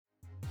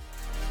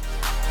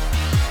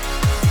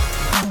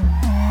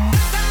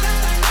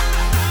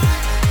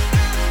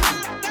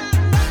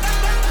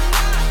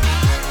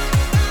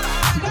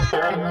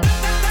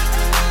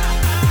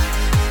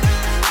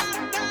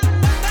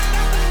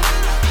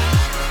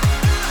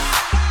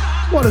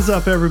What is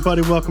up,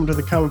 everybody? Welcome to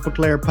the Comic Book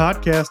Lair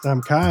podcast.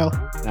 I'm Kyle.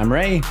 I'm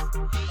Ray.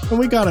 And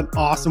we got an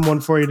awesome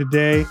one for you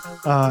today.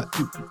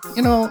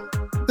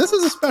 This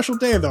is a special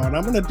day, though, and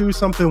I'm going to do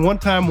something one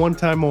time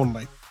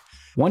only.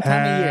 One time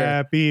a year.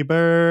 Happy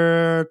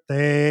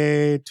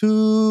birthday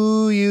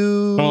to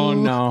you. Oh,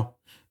 no.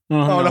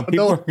 No.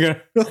 People are gonna...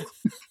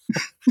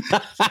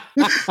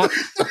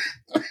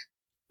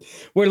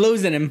 We're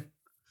losing him.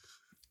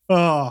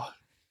 Oh.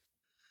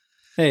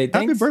 Hey,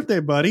 thanks. Happy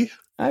birthday, buddy.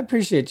 I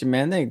appreciate you,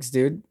 man. Thanks,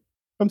 dude.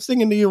 I'm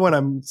singing to you when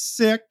I'm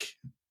sick,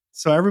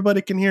 so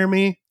everybody can hear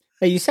me.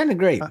 Hey, you sounded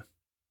great.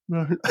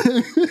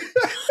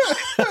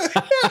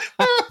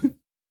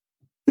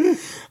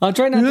 I'll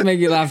try not to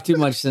make you laugh too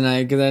much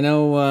tonight because I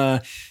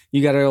know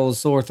you got a little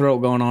sore throat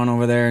going on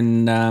over there,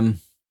 and I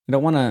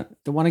don't want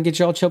to get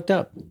you all choked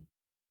up.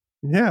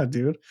 Yeah,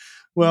 dude.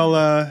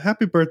 Well,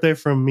 happy birthday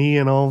from me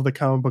and all of the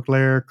Comic Book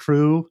Lair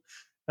crew.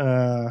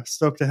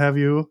 Stoked to have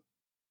you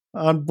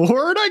on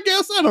board, I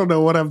guess. I don't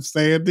know what I'm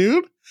saying,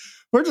 dude.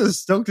 We're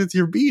just stoked it's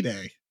your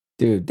B-Day.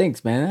 Dude,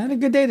 thanks, man. I had a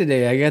good day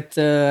today. I got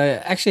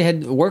actually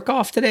had work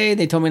off today.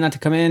 They told me not to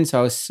come in, so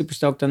I was super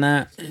stoked on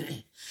that.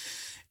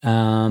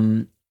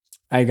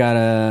 I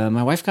got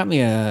my wife got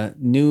me a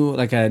new,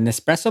 like an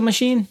espresso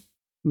machine.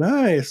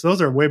 Nice. Those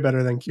are way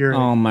better than Keurig.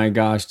 Oh my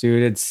gosh,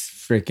 dude. It's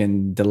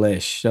freaking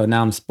delish. So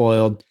now I'm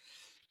spoiled.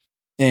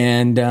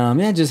 And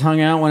just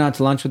hung out, went out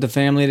to lunch with the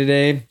family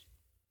today.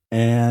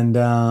 And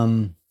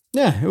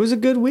it was a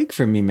good week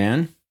for me,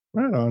 man.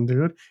 Right on,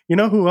 dude. You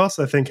know who else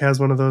I think has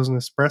one of those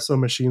Nespresso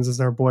machines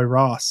is our boy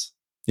Ross.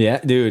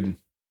 Yeah, dude.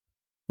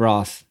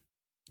 Ross.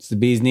 It's the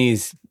bee's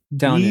knees. I'm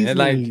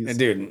telling you,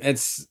 dude,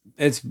 it's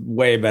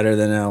way better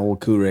than an old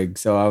Keurig.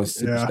 So I was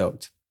super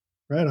stoked.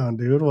 Right on,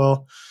 dude.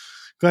 Well,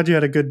 glad you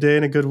had a good day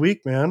and a good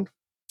week, man.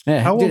 Yeah,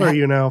 how old are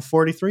you now?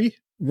 43?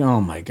 Oh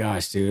my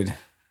gosh, dude.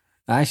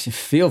 I should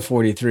feel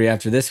 43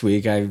 after this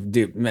week.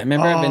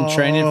 Remember I've been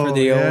training for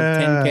the old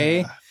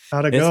 10K.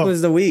 How'd it go? This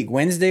was the week.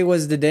 Wednesday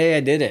was the day I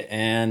did it,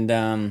 and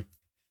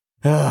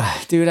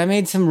dude, I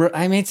made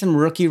some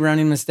rookie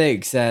running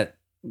mistakes that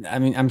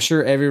I'm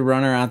sure every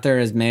runner out there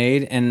has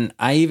made. And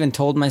I even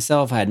told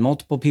myself, I had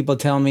multiple people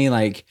tell me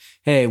like,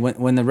 "Hey,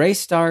 when the race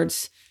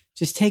starts,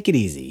 just take it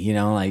easy.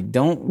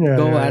 Don't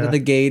go out of the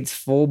gates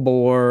full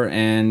bore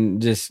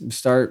and just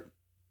start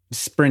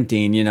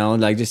sprinting.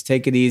 Just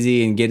take it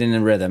easy and get in a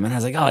rhythm." And I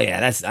was like, "Oh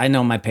yeah, I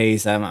know my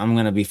pace. I'm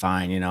gonna be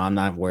fine. I'm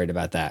not worried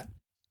about that."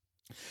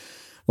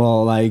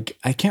 Well, I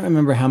can't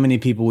remember how many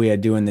people we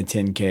had doing the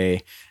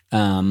 10K,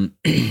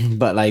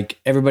 but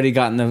everybody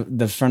got in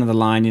the front of the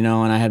line, and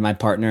I had my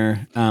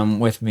partner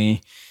with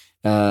me,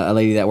 a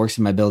lady that works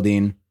in my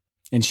building,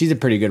 and she's a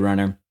pretty good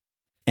runner.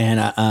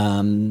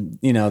 And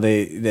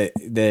they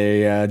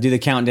do the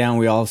countdown.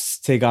 We all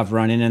take off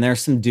running, and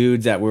there's some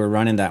dudes that were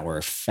running that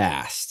were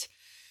fast.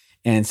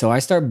 And so I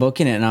start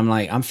booking it, and I'm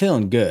like, I'm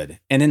feeling good.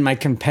 And then my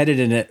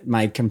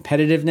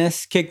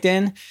competitiveness kicked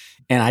in.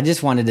 And I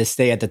just wanted to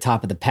stay at the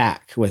top of the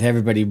pack with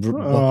everybody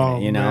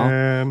booking it,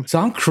 Man. So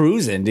I'm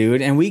cruising,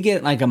 dude. And we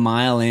get like a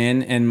mile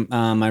in, and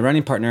my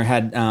running partner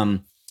had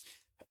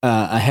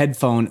a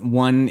headphone,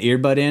 one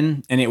earbud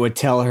in, and it would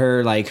tell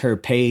her like her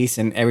pace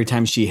and every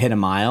time she hit a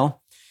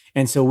mile.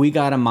 And so we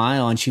got a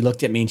mile, and she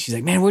looked at me and she's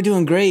like, "Man, we're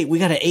doing great. We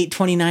got an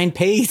 8:29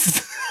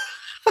 pace."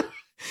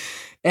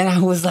 And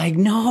I was like,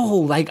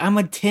 "No, I'm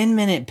a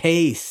 10-minute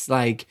pace."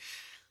 I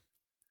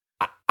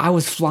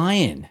was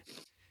flying.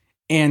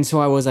 And so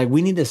I was like,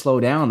 we need to slow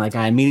down.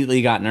 I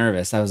immediately got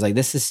nervous. I was like,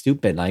 this is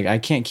stupid. I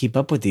can't keep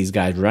up with these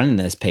guys running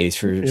this pace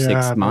for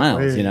 6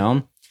 miles,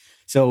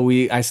 So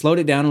I slowed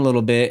it down a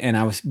little bit,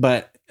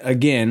 but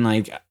again,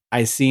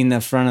 I seen the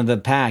front of the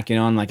pack,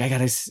 I'm like, I got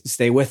to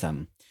stay with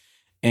them,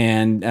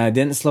 and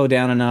didn't slow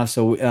down enough.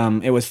 So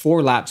it was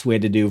 4 laps we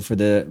had to do for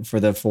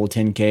the full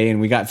 10K, and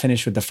we got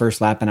finished with the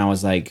first lap, and I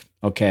was like,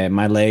 okay,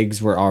 my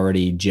legs were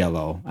already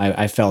jello.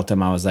 I felt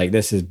them. I was like,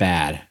 this is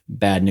bad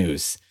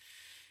news.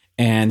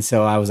 And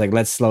so I was like,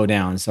 let's slow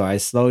down. So I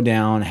slowed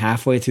down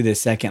halfway through the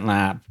second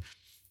lap.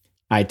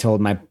 I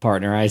told my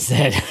partner, I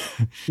said,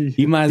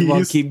 you might as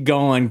well keep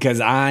going because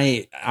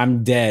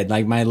I'm dead.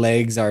 My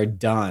legs are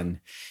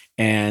done.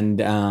 And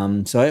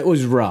so it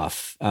was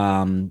rough.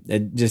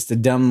 Just a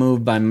dumb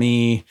move by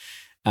me.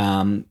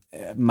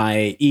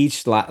 My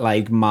each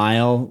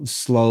mile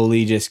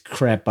slowly just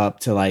crept up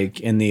to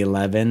in the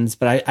 11s.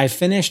 But I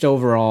finished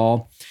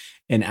overall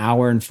an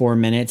hour and 4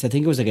 minutes. I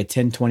think it was a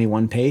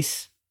 10:21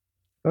 pace.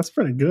 That's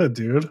pretty good,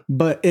 dude.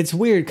 But it's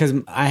weird because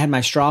I had my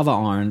Strava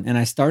on, and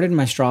I started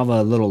my Strava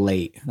a little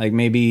late,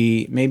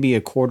 maybe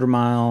a quarter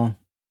mile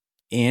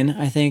in,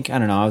 I think. I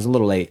don't know. I was a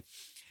little late.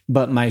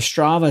 But my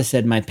Strava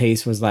said my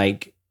pace was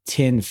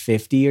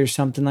 10:50 or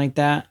something like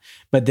that.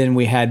 But then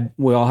we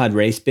all had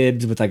race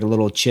bibs with a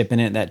little chip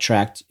in it that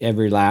tracked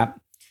every lap.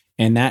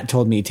 And that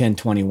told me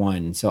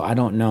 10:21. So I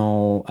don't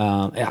know.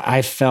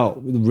 I felt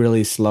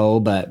really slow,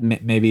 but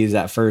maybe it's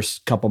that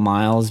first couple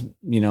miles,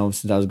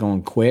 since I was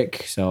going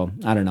quick. So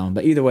I don't know.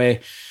 But either way,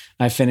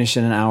 I finished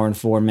in an hour and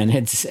 4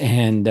 minutes,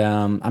 and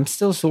I'm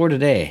still sore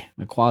today.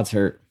 My quads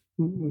hurt.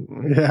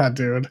 Yeah,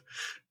 dude.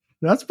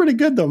 That's pretty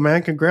good though,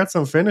 man. Congrats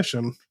on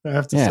finishing. I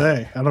have to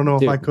say, I don't know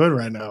if I could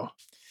right now.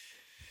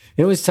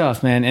 It was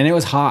tough, man, and it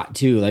was hot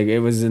too. Like it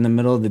was in the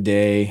middle of the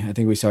day. I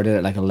think we started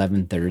at like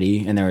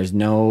 11:30, and there was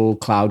no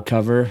cloud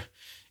cover,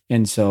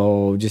 and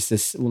so just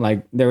this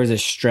like there was a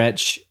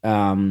stretch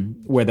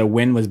where the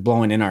wind was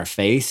blowing in our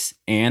face,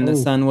 and the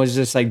sun was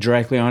just like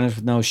directly on us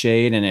with no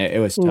shade, and it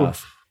was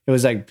tough. It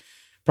was like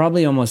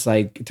probably almost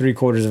like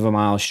 3/4 of a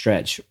mile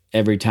stretch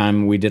every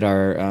time we did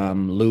our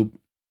loop.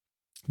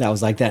 That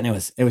was like that,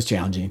 and it was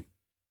challenging,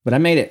 but I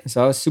made it,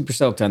 so I was super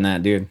stoked on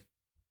that, dude.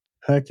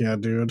 Heck yeah,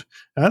 dude.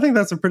 I think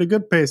that's a pretty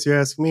good pace, you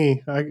ask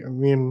me. I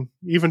mean,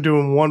 even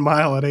doing 1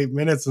 mile at 8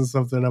 minutes and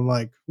something, I'm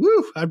like,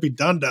 woo, I'd be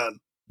done.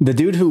 The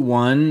dude who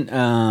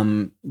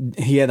won,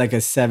 he had like a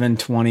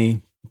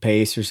 7:20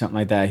 pace or something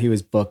like that. He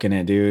was booking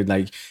it, dude.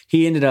 Like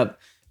he ended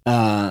up,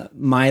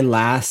 my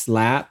last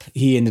lap,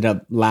 he ended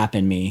up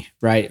lapping me,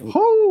 right?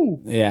 Oh,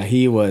 yeah,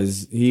 he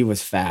was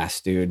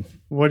fast, dude.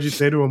 What'd you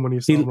say to him when you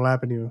saw him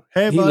lapping you?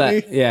 Hey,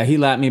 buddy. He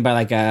lapped me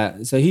by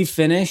so he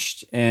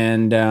finished,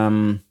 and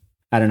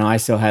I don't know. I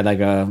still had like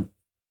a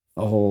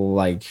whole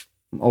like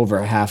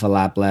over half a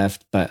lap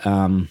left, but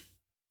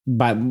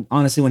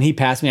honestly, when he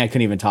passed me, I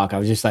couldn't even talk. I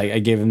was just like, I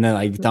gave him the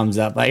like thumbs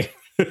up, like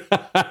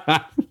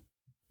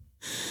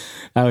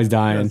I was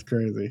dying. That's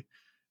crazy,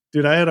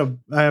 dude. I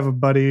have a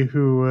buddy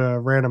who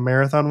ran a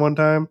marathon one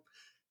time,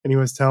 and he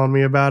was telling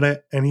me about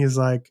it. And he's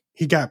like,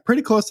 he got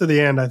pretty close to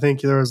the end. I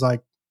think there was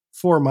like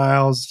 4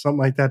 miles, something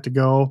like that, to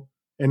go.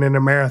 And in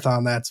a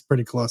marathon, that's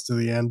pretty close to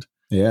the end.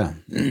 Yeah.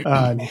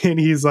 And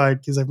he's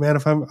like, man,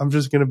 if I'm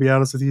just going to be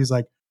honest with you, he's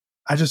like,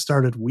 I just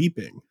started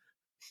weeping.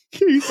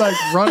 He's like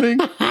running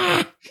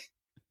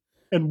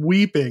and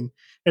weeping.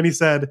 And he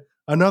said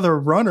another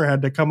runner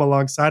had to come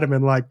alongside him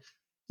and like,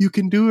 you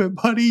can do it,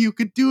 buddy. You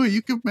can do it.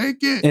 You can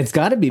make it. It's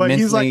got to be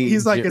mentally he's like,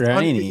 he's like,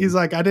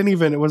 I didn't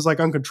even, it was like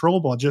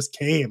uncontrollable. It just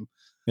came.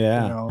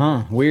 Yeah. You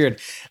know? Weird.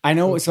 I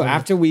know. So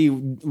after we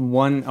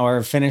won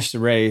or finished the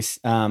race,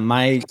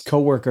 my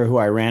coworker who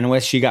I ran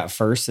with, she got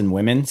first in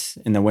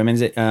the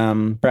women's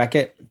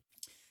bracket.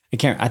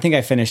 I think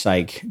I finished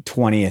like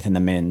 20th in the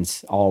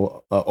men's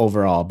all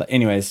overall. But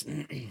anyways,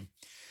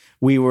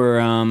 we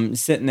were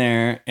sitting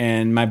there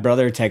and my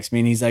brother texted me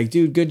and he's like,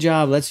 dude, good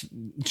job. Let's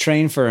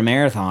train for a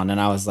marathon.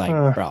 And I was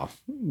like, bro,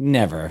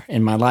 never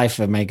in my life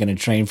am I going to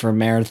train for a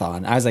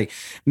marathon. I was like,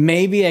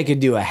 maybe I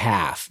could do a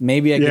half.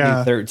 Maybe I could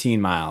do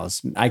 13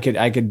 miles. I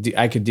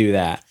could do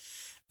that.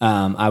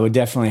 I would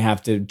definitely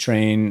have to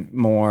train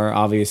more,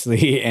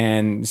 obviously,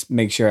 and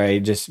make sure I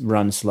just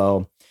run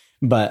slow.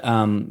 But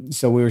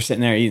so we were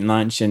sitting there eating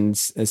lunch and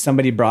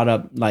somebody brought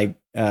up like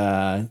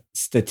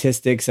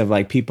statistics of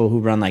like people who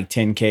run like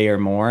 10K or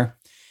more.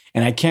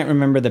 And I can't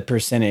remember the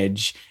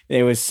percentage.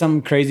 There was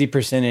some crazy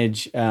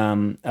percentage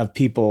of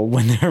people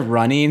when they're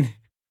running.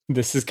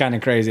 This is kind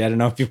of crazy. I don't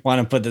know if you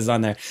want to put this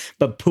on there,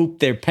 but poop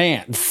their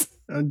pants.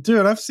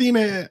 Dude, I've seen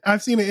it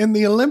in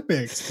the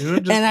Olympics,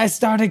 dude. And I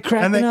started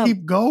cracking up. And they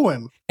keep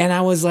going. And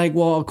I was like,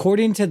 well,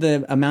 according to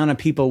the amount of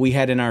people we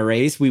had in our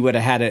race, we would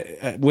have had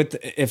it with,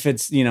 if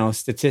it's,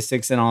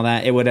 statistics and all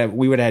that, we would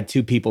have had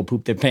 2 people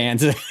poop their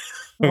pants.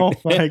 Oh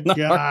my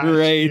God.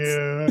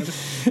 Dude.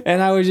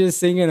 And I was just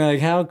thinking, like,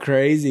 how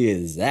crazy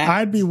is that?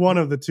 I'd be one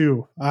of the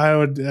 2.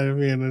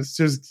 It's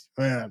just,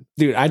 man.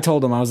 Dude, I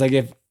told him, I was like,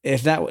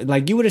 if that,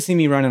 like, you would have seen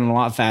me running a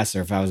lot faster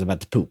if I was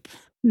about to poop.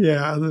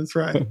 Yeah, that's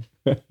right.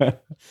 But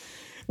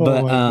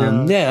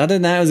other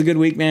than that, it was a good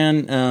week,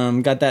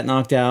 man. Got that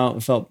knocked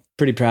out. Felt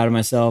pretty proud of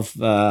myself,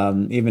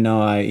 even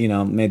though I,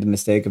 made the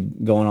mistake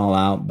of going all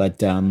out.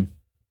 But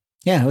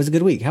yeah, it was a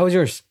good week. How was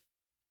yours?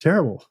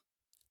 Terrible.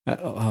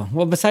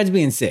 Well, besides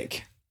being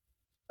sick.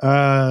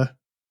 Terrible.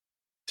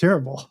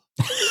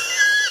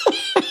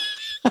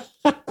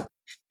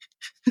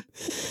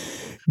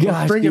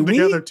 Gosh, bringing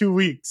together 2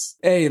 weeks.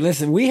 Hey,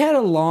 listen, we had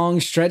a long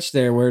stretch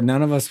there where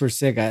none of us were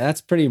sick.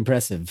 That's pretty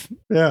impressive.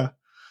 Yeah.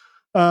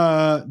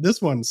 This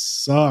one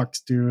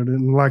sucks, dude.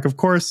 And like, of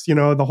course,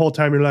 the whole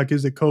time you're like,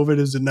 is it COVID?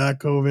 Is it not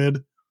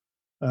COVID?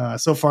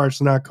 So far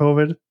it's not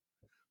COVID,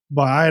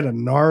 but I had a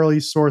gnarly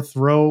sore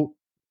throat.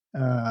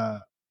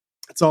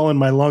 It's all in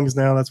my lungs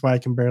now. That's why I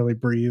can barely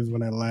breathe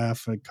when I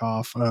laugh and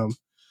cough.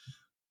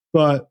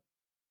 But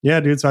yeah,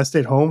 dude. So I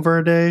stayed home for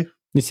a day.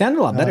 You sound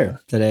a lot better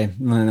today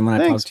than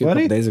when I talked to you a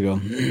couple days ago.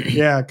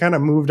 Yeah, it kind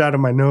of moved out of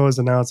my nose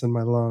and now it's in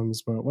my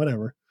lungs, but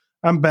whatever.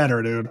 I'm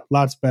better, dude.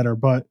 Lots better.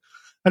 But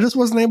I just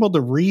wasn't able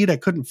to read. I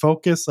couldn't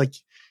focus.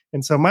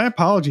 And so my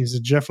apologies to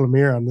Jeff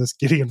Lemire on this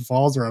Gideon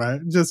Falls run. I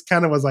just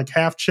kind of was like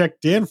half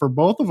checked in for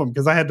both of them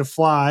because I had to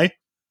fly.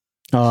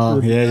 Oh,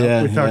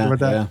 yeah. We talked about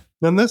that. Yeah.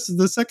 Then this is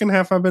the second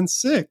half I've been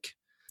sick.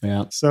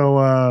 Yeah. So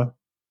I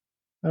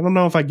don't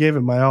know if I gave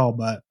it my all,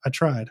 but I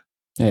tried.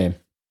 Hey,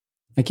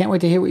 I can't wait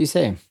to hear what you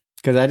say.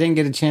 Because I didn't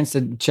get a chance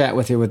to chat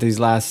with you with these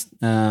last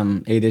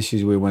 8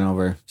 issues we went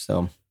over.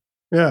 So,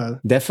 yeah.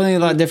 Definitely a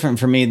lot different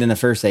for me than the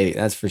first 8.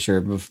 That's for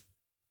sure.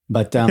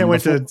 But can't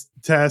wait to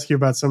ask you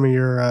about some of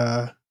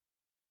your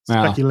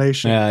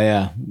speculation.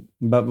 Yeah.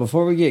 But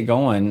before we get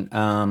going,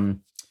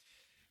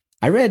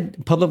 I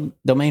read Public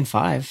Domain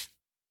 5.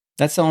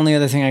 That's the only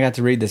other thing I got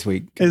to read this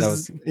week.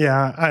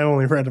 Yeah, I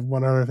only read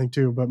one other thing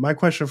too. But my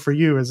question for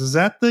you is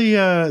that the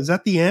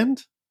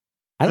end?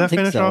 I don't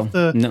think so. Off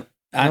the, no,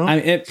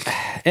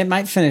 it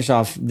might finish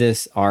off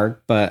this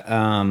arc, but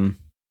I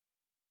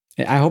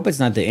hope it's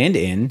not the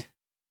end.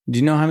 Do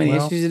you know how many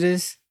issues it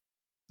is?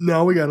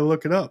 No, we got to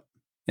look it up.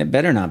 It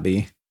better not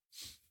be.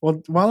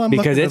 Well, while I'm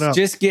because looking it's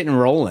just getting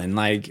rolling.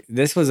 Like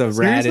this was a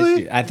rad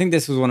issue. I think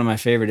this was one of my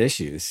favorite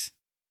issues.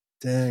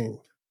 Dang.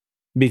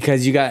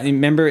 Because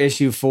remember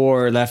issue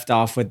 4 left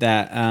off with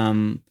that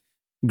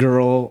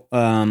girl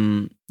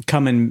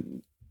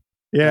coming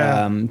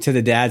to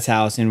the dad's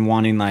house and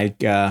wanting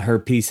like her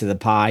piece of the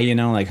pie,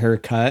 like her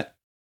cut.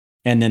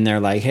 And then they're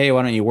like, hey,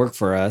 why don't you work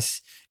for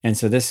us? And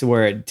so this is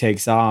where it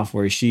takes off,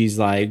 where she's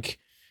like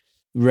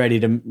ready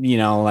to,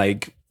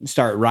 like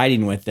start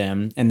writing with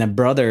them. And the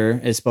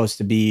brother is supposed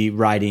to be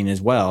writing as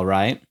well,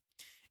 right?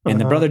 And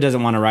the brother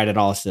doesn't want to write at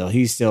all still.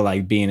 He's still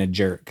like being a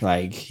jerk.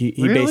 Like he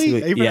really?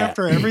 basically Even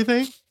after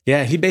everything?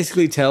 Yeah, he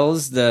basically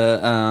tells the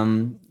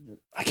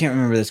I can't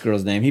remember this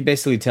girl's name. He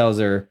basically tells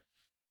her,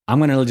 I'm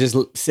going to just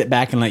sit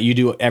back and let you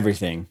do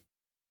everything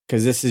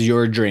because this is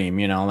your dream,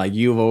 like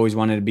you've always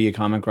wanted to be a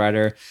comic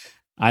writer.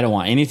 I don't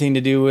want anything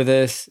to do with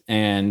this.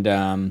 And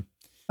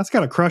that's got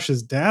to crush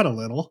his dad a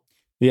little.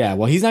 Yeah,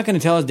 well, he's not going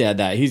to tell his dad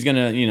that. He's going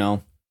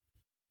to,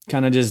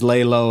 kind of just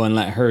lay low and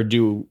let her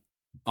do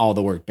all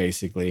the work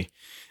basically.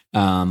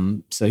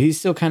 So he's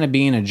still kind of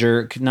being a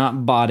jerk,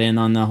 not bought in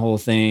on the whole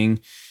thing.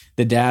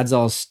 The dad's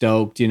all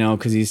stoked,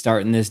 because he's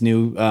starting this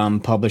new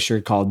publisher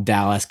called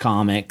Dallas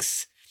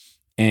Comics.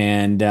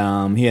 And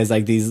he has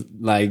like these,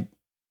 like,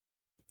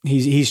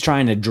 he's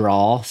trying to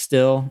draw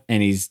still,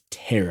 and he's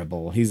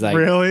terrible. He's like,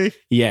 really?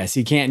 Yes,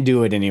 he can't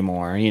do it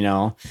anymore,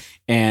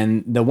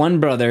 And the one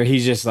brother,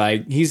 he's just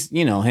like, he's,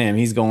 him,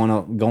 he's going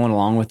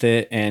along with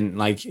it. And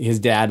like his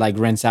dad like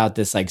rents out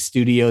this like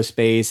studio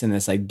space in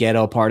this like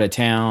ghetto part of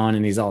town,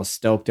 and he's all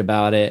stoked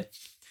about it.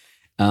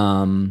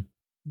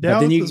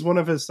 Dallas is one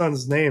of his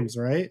son's names,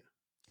 right?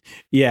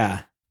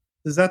 Yeah.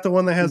 Is that the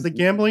one that has the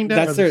gambling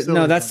dad?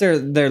 That's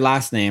their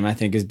last name, I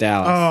think, is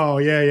Dallas. Oh,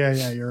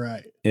 yeah, you're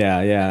right.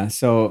 Yeah.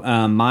 So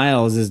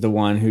Miles is the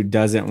one who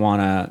doesn't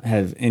want to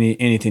have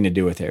anything to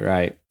do with it,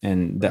 right?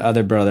 And the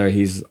other brother,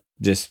 he's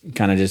just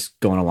kind of just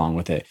going along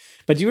with it.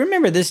 But do you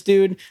remember this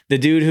dude? The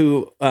dude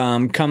who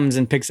comes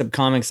and picks up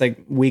comics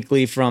like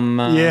weekly from...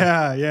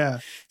 Yeah.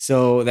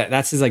 So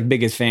that's his like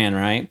biggest fan,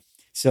 right?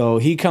 So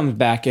he comes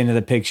back into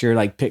the picture,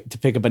 like to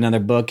pick up another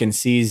book, and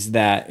sees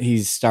that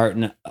he's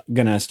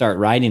gonna start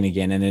writing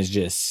again, and is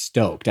just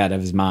stoked out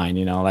of his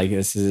mind. Like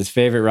this is his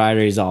favorite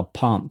writer. He's all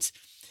pumped,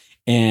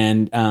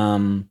 and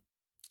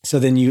so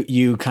then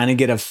you kind of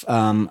get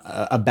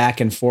a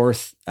back and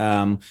forth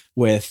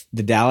with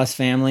the Dallas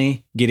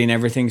family getting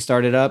everything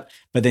started up,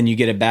 but then you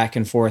get a back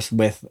and forth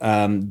with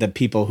the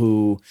people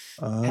who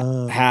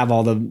have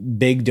all the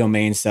big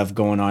domain stuff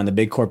going on, the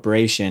big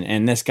corporation,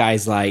 and this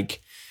guy's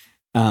like.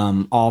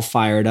 All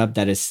fired up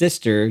that his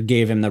sister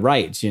gave him the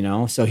rights,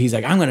 so he's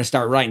like, I'm going to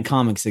start writing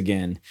comics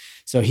again.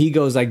 So he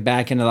goes like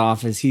back into the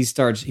office. He's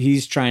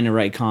trying to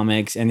write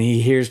comics, and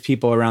he hears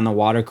people around the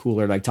water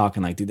cooler like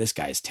talking like, dude, this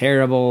guy's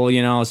terrible,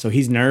 so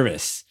he's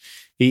nervous,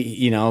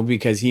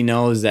 because he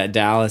knows that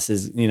Dallas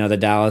is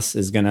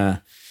going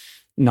to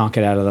knock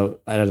it out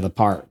of the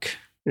park,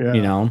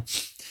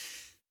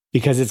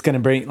 because it's going to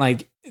bring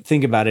like,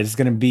 think about it. It's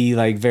going to be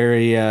like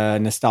very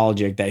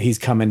nostalgic that he's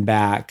coming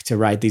back to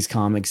write these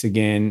comics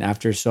again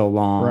after so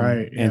long.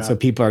 Right. Yeah. And so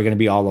people are going to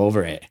be all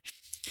over it.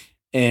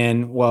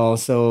 And well,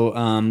 so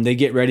they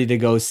get ready to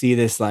go see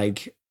this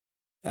like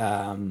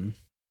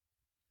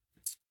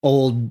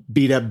old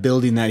beat up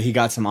building that he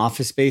got some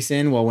office space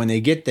in. Well, when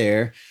they get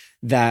there,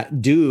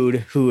 that dude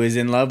who is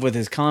in love with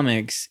his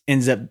comics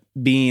ends up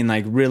being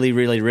like really,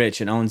 really rich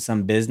and owns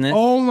some business.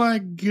 Oh my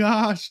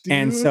gosh, dude.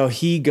 And so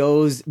he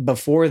goes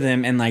before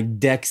them and like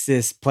decks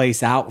this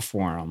place out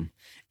for them.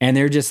 And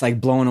they're just like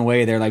blown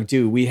away. They're like,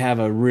 dude, we have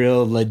a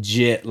real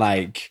legit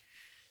like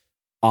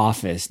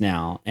office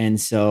now. And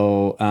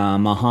so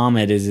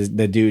Muhammad is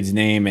the dude's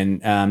name.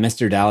 And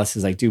Mr. Dallas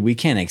is like, dude, we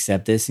can't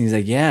accept this. And he's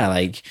like, yeah,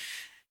 like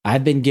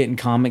I've been getting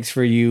comics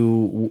from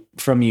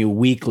you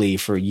weekly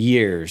for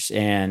years,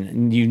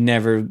 and you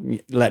never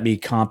let me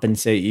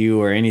compensate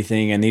you or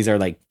anything. And these are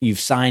like,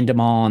 you've signed them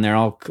all, and they're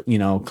all,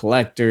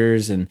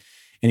 collectors. And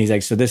he's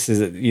like, so this is,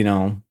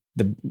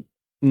 the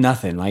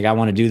nothing. Like, I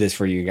want to do this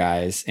for you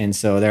guys. And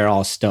so they're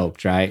all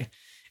stoked, right?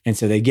 And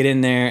so they get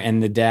in there,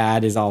 and the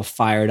dad is all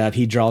fired up.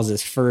 He draws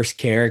his first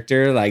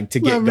character, like to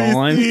get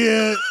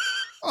going.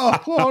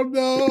 Oh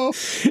no.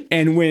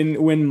 And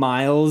when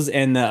Miles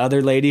and the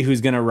other lady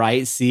who's gonna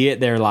write see it,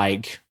 they're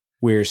like,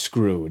 we're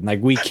screwed.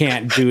 Like, we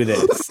can't do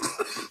this.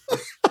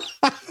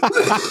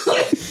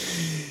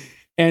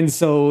 And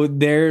so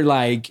they're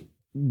like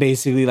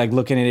basically like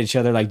looking at each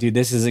other like, dude,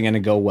 this isn't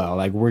gonna go well.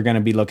 Like, we're gonna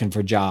be looking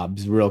for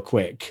jobs real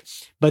quick.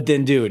 But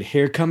then, dude,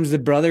 here comes the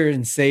brother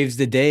and saves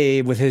the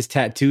day with his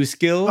tattoo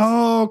skills.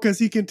 Oh, because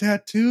he can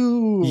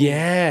tattoo.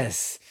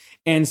 Yes.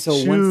 And so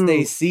once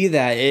they Shoot. see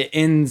that, it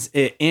ends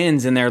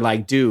and they're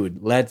like,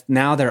 dude,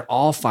 now they're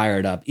all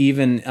fired up.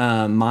 Even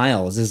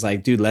Miles is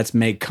like, dude, let's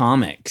make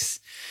comics.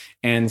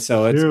 And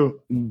so it's Shoot.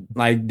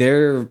 like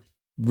they're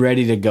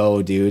ready to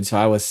go, dude. So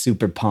I was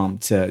super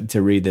pumped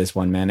to read this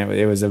one, man.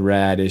 It was a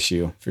rad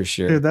issue for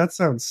sure. Dude, that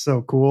sounds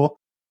so cool.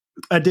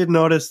 I did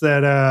notice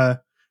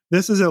that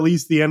this is at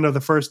least the end of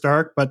the first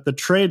arc, but the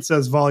trade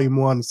says volume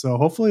 1, so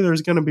hopefully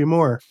there's going to be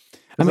more.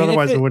 Because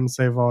otherwise it wouldn't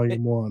say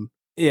volume 1.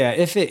 Yeah,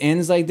 if it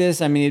ends like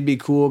this, I mean, it'd be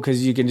cool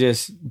because you can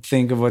just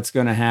think of what's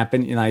going to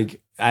happen.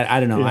 Like, I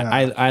don't know. Yeah.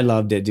 I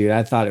loved it, dude.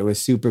 I thought it was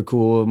super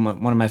cool.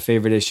 One of my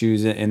favorite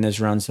issues in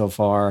this run so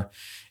far.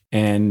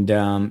 And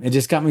it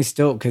just got me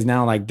stoked because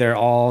now, like, they're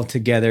all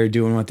together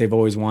doing what they've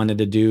always wanted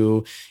to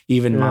do.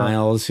 Even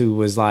Miles, who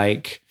was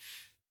like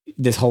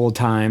this whole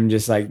time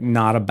just like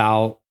not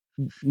about,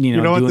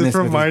 doing this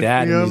with his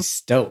dad, and he's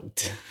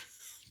stoked.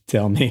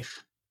 Tell me.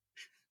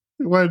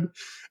 When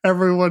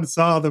everyone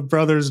saw the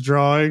brothers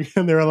drawing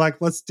and they were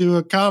like, let's do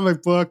a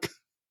comic book.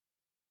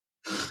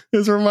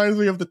 This reminds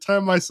me of the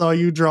time I saw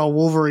you draw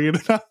Wolverine,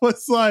 and I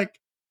was like,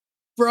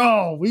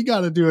 bro, we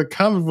got to do a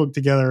comic book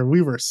together. And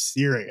we were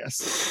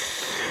serious.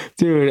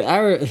 Dude,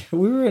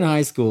 we were in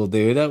high school,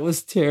 dude. That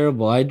was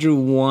terrible. I drew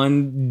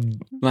one,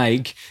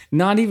 like,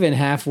 not even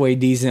halfway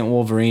decent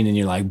Wolverine, and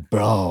you're like,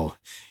 bro,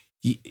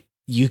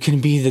 you can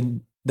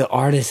be the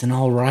artist and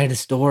I'll write a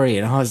story.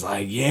 And I was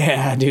like,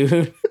 yeah,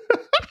 dude.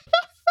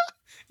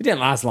 It didn't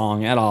last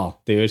long at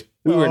all, dude.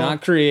 We were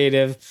not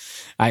creative.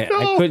 I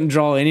couldn't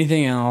draw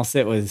anything else.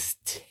 It was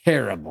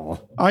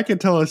terrible. I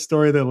could tell a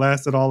story that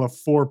lasted all of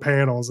 4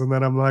 panels, and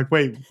then I'm like,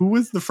 wait, who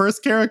was the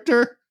first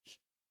character?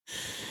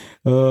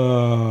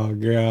 Oh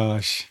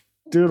gosh,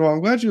 dude. Well, I'm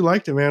glad you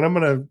liked it, man.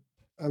 I'm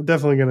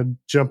definitely gonna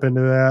jump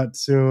into that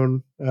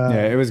soon.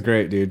 Yeah, it was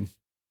great, dude.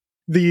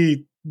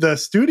 The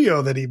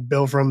studio that he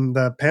built from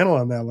the panel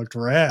on that looked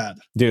rad,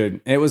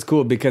 dude. It was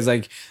cool because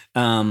like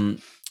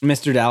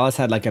Mr. Dallas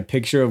had like a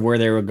picture of where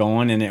they were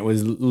going, and it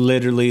was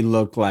literally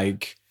looked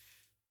like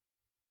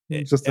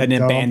just an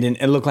abandoned.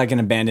 It looked like an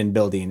abandoned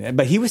building,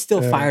 but he was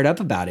still fired up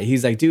about it.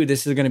 He's like, dude,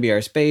 this is going to be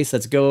our space.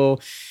 Let's go.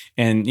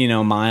 And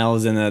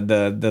Miles and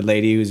the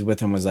lady who's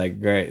with him was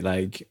like, great.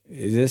 Like,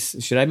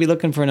 should I be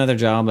looking for another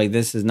job? Like,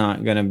 this is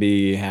not going to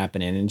be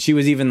happening. And she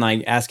was even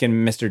like asking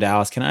Mr.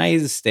 Dallas, can I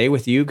stay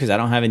with you? Cause I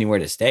don't have anywhere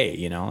to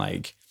stay,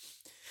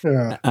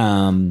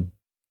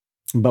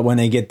 But when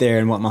they get there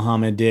and what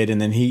Muhammad did,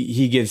 and then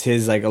he gives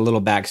his like a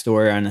little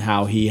backstory on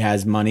how he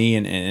has money,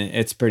 and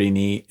it's pretty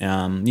neat.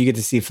 You get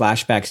to see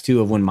flashbacks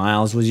too of when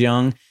Miles was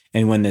young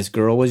and when this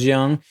girl was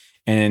young.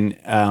 And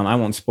I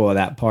won't spoil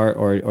that part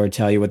or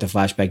tell you what the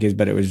flashback is,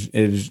 but it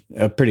was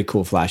a pretty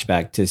cool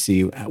flashback to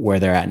see where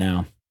they're at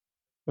now.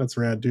 That's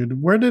rad,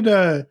 dude. Where did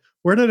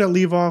it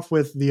leave off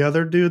with the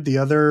other dude, the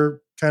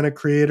other kind of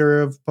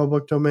creator of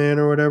Public Domain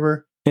or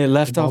whatever? It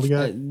left off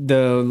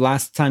the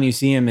last time you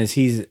see him is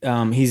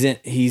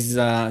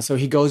so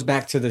he goes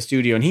back to the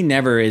studio, and he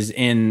never is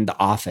in the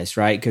office,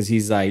 right? Because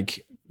he's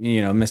like,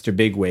 Mr.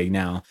 Bigwig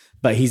now,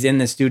 but he's in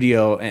the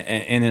studio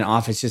in an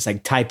office just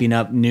like typing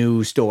up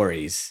new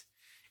stories.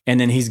 And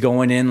then he's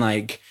going in,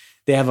 like,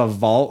 they have a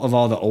vault of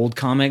all the old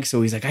comics.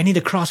 So he's like, I need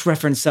to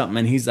cross-reference something.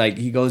 And he's like,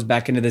 he goes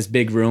back into this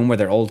big room where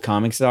their old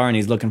comics are, and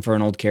he's looking for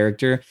an old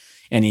character.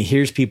 And he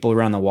hears people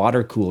around the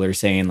water cooler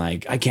saying,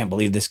 like, I can't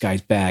believe this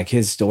guy's back.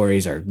 His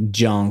stories are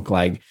junk.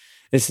 Like,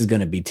 this is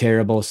going to be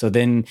terrible. So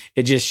then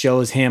it just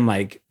shows him,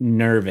 like,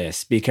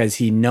 nervous because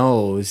he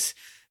knows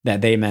that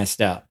they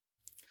messed up.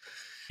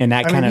 And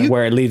that kind of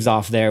where it leaves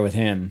off there with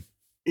him.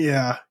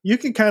 Yeah, you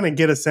can kind of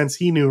get a sense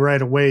he knew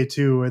right away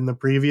too in the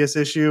previous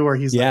issue where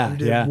he's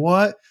like,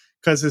 what?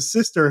 Because his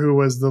sister, who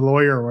was the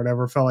lawyer or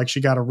whatever, felt like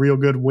she got a real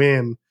good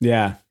win.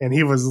 Yeah. And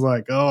he was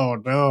like,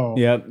 oh no.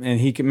 Yep.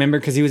 And he can remember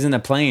because he was in the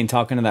plane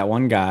talking to that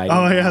one guy.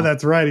 Oh yeah,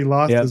 that's right. He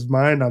lost his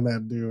mind on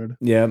that dude.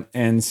 Yep.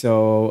 And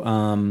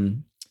so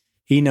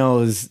he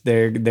knows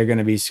they're going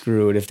to be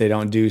screwed if they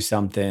don't do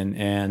something.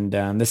 And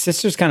the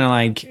sister's kind of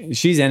like,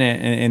 she's in it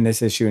in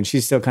this issue, and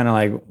she's still kind of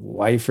like,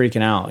 why are you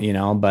freaking out?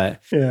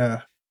 But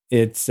yeah.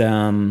 It's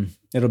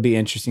it'll be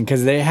interesting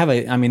because they have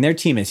their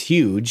team is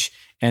huge,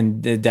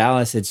 and the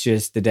Dallas, it's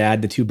just the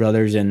dad, the 2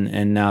 brothers,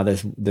 and now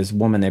this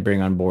woman they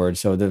bring on board.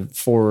 So the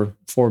four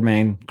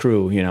man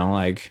crew,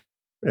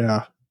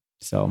 yeah.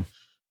 So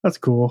that's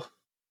cool.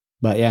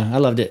 But yeah, I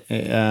loved it.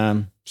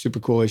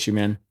 Super cool issue,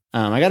 man.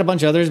 I got a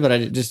bunch of others, but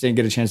I just didn't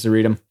get a chance to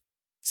read them.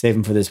 Save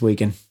them for this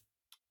weekend.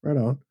 Right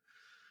on.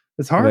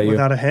 It's hard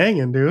without a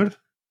hanging, dude.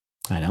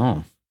 I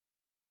know.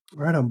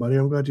 Right on, buddy.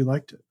 I'm glad you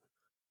liked it.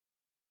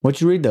 What'd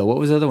you read, though? What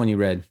was the other one you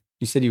read?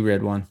 You said you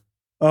read one.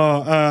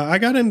 Oh, I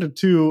got into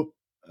 2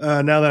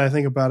 now that I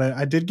think about it.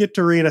 I did get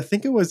to read, I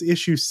think it was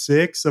issue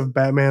 6 of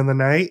Batman the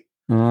Knight.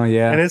 Oh,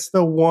 yeah. And it's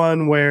the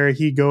one where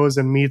he goes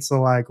and meets a,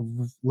 like,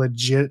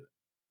 legit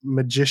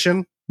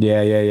magician.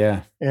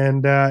 Yeah.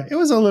 And it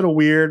was a little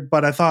weird,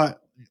 but I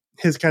thought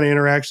his kind of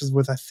interactions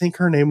with, I think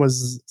her name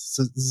was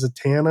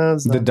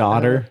Zatanna. The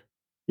daughter.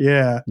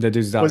 Yeah. The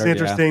dude's daughter. Was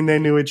interesting. Yeah. They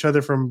knew each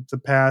other from the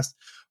past.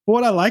 But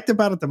what I liked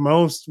about it the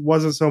most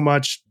wasn't so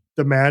much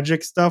the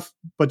magic stuff,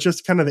 but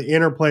just kind of the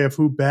interplay of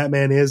who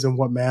Batman is and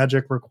what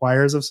magic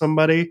requires of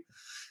somebody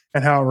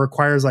and how it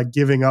requires like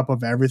giving up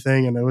of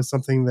everything. And it was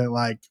something that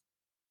like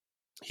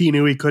he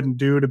knew he couldn't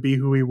do to be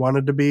who he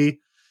wanted to be.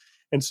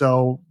 And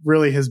so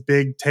really his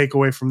big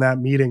takeaway from that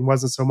meeting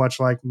wasn't so much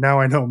like,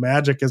 now I know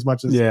magic as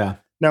much as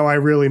now I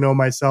really know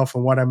myself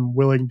and what I'm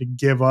willing to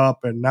give up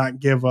and not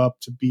give up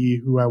to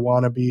be who I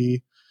want to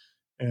be.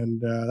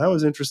 And that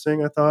was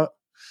interesting. I thought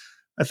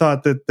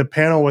that the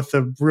panel with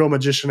the real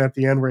magician at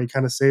the end where he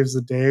kind of saves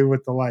the day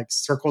with the like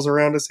circles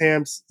around his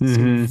hands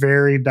seemed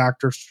very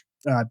Doctor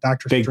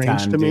Big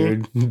Strange time, to me.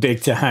 dude.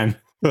 Big time.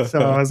 So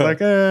I was like,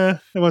 it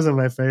wasn't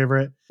my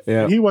favorite.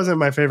 Yeah. He wasn't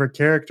my favorite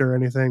character or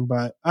anything,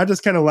 but I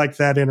just kind of like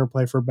that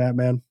interplay for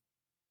Batman.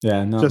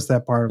 Yeah, no, just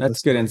that part.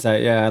 That's good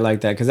insight. Yeah, I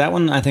like that because that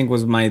one I think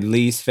was my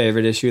least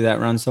favorite issue that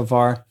run so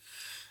far.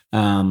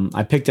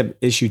 I picked up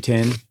issue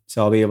 10,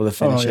 so I'll be able to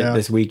finish it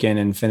this weekend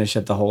and finish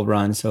up the whole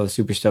run. So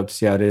super stoked to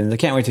see how it is. I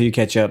can't wait till you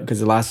catch up because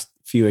the last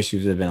few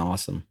issues have been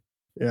awesome.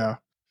 Yeah,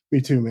 me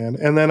too, man.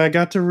 And then I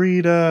got to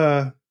read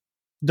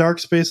Dark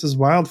Spaces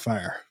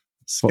Wildfire,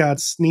 Scott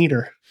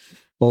Snyder.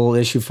 Full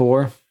issue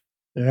 4.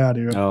 Yeah,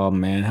 dude. Oh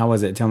man, how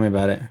was it? Tell me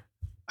about it.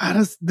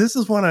 This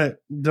is one I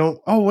don't.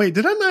 Oh wait,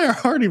 did I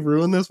not already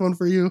ruin this one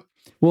for you?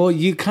 Well,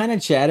 you kind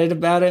of chatted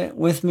about it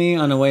with me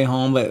on the way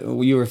home, but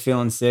you were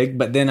feeling sick.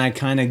 But then I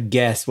kind of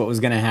guessed what was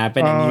going to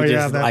happen, and you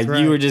just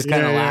you were just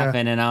kind of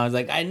laughing, and I was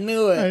like, I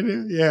knew it. I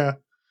knew, yeah.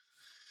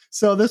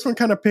 So this one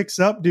kind of picks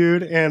up,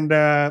 dude, and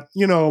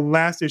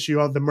last issue,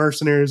 all the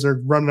mercenaries are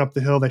running up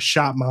the hill. They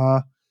shot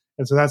Ma,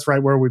 and so that's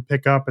right where we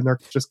pick up, and they're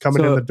just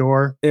coming in the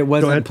door. It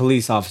wasn't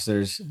police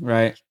officers,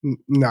 right?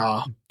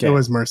 No, It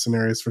was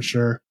mercenaries for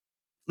sure.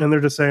 And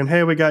they're just saying,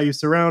 hey, we got you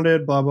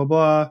surrounded, blah, blah,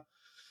 blah.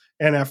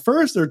 And at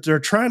first, they're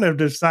trying to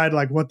decide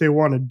like what they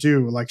want to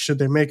do. Like, should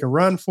they make a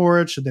run for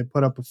it? Should they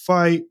put up a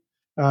fight?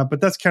 But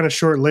that's kind of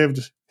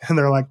short-lived. And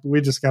they're like, we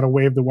just got to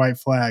wave the white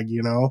flag,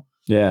 you know?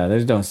 Yeah,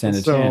 they don't stand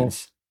a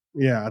chance.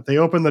 Yeah, they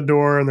open the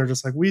door and they're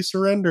just like, we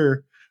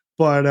surrender.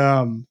 But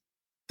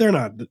they're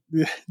not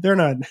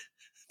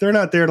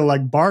there to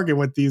like bargain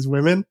with these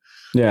women.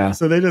 Yeah.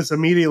 So they just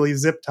immediately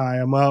zip tie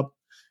them up.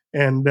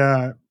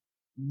 And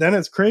then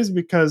it's crazy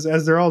because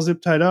as they're all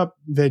zip tied up,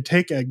 they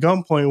take at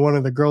gunpoint one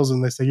of the girls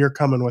and they say, you're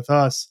coming with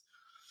us.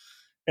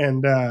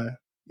 And,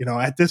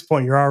 at this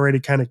point, you're already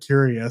kind of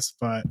curious,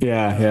 but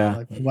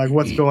like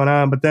what's going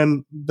on. But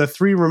then the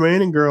 3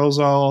 remaining girls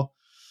all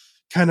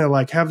kind of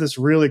like have this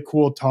really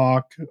cool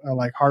talk,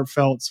 like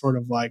heartfelt sort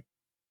of like,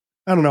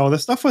 I don't know, the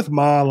stuff with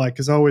Ma like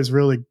is always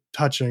really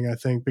touching, I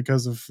think,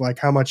 because of like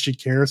how much she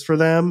cares for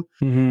them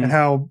and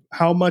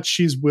how much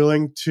she's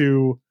willing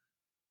to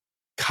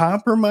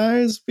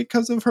compromise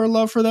because of her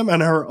love for them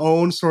and her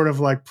own sort of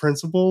like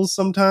principles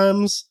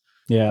sometimes.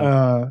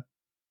 Yeah.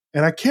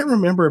 And I can't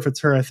remember if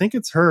it's her. I think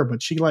it's her,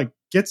 but she like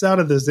gets out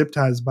of the zip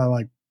ties by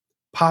like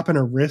popping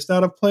her wrist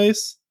out of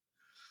place.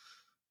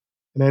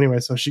 And anyway,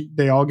 so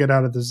they all get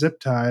out of the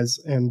zip ties.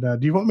 And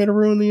do you want me to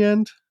ruin the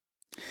end?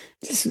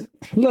 Just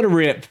let it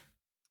rip.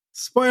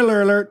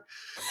 Spoiler alert.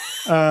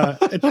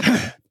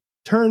 It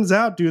turns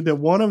out, dude, that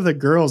one of the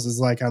girls is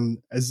like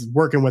is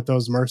working with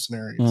those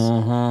mercenaries.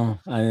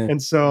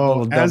 And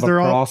so as they're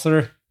all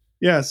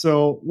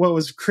so what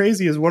was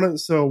crazy is one of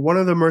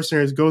the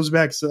mercenaries goes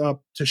back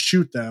up to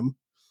shoot them.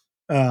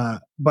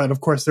 But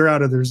of course they're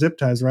out of their zip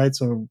ties, right?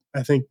 So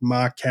I think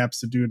Ma caps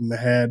the dude in the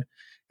head.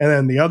 And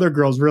then the other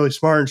girl's really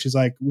smart and she's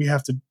like, we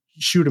have to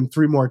shoot him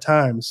 3 more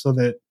times so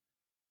that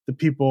the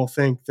people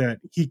think that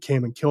he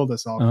came and killed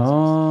us all.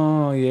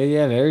 Oh,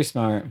 yeah, very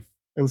smart.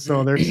 And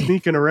so they're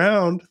sneaking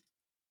around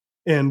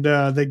and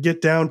they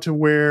get down to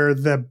where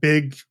the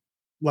big,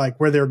 like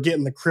where they're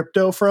getting the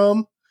crypto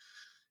from.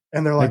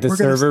 And they're like the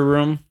server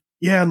room.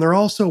 Yeah. And they're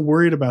all so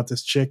worried about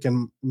this chick.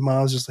 And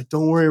Mom's just like,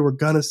 don't worry, we're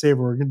going to save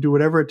her. We're going to do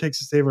whatever it takes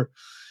to save her.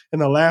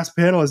 And the last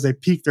panel is they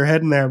peek their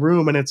head in that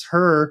room and it's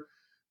her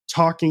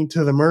talking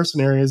to the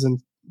mercenaries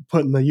and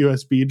putting the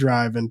USB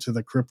drive into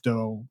the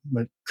crypto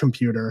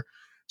computer,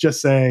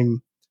 just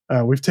saying,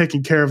 we've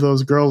taken care of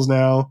those girls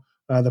now.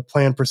 The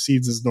plan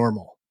proceeds as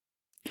normal.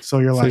 So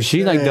you're like,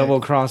 she like double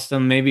crossed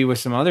them maybe with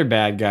some other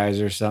bad guys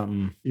or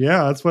something.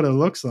 Yeah, that's what it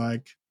looks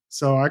like.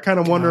 So I kind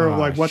of wonder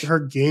like what her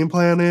game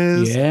plan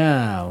is.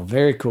 Yeah,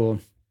 very cool.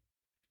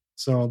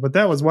 So, but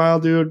that was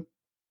wild, dude.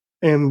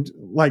 And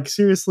like,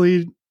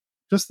 seriously,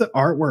 just the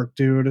artwork,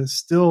 dude, is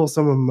still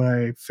some of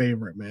my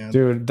favorite, man.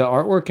 Dude, the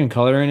artwork and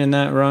coloring in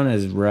that run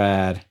is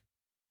rad.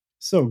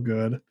 So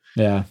good.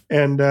 Yeah.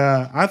 And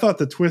I thought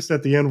the twist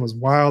at the end was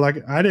wild.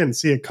 Like, I didn't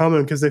see it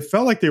coming because they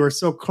felt like they were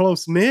so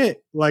close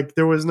knit. Like,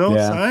 there was no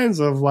signs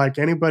of like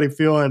anybody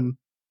feeling,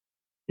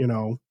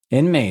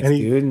 inmates,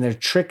 dude, and their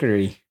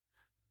trickery.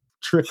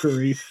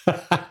 How's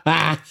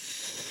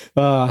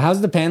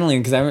the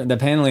paneling? Because the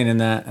paneling in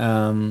that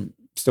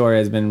story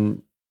has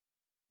been.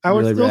 I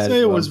would still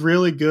say it was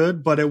really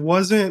good, but it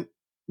wasn't.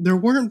 There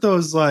weren't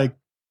those like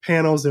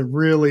panels that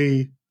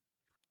really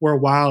were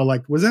wild.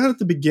 Like, was that at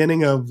the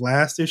beginning of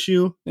last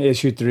issue?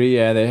 Issue 3,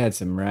 yeah, they had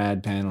some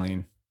rad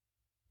paneling.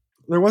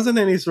 there wasn't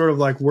any sort of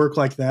like work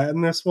like that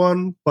in this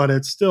one, but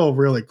it's still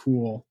really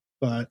cool.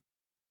 But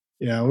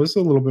yeah, it was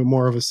a little bit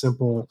more of a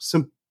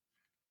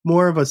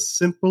more of a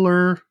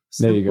simpler,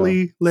 There you go.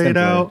 simply laid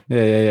Simpler. out.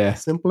 Yeah.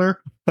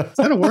 Simpler. Is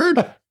that a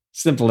word?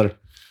 Simpler.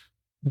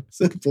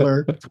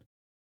 Simpler.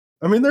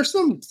 I mean, there's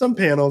some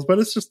panels, but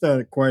it's just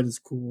not quite as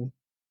cool.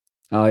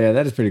 Oh yeah,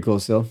 that is pretty cool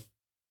still.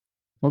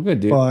 Well, good,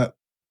 dude. But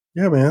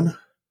yeah, man.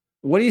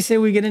 What do you say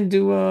we get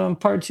into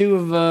part 2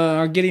 of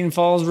our Gideon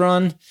Falls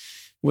run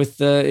with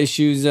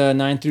issues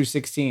 9 through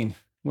 16?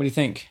 What do you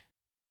think?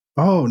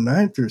 Oh,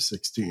 9 through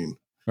 16.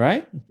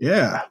 Right?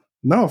 Yeah.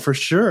 No, for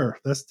sure.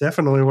 That's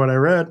definitely what I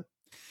read.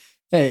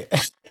 Hey,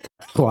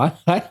 well,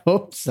 I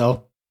hope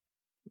so.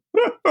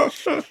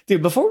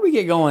 Dude, before we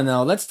get going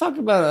though, let's talk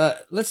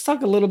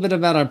a little bit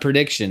about our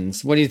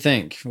predictions. What do you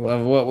think?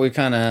 What we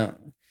kind of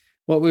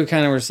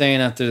were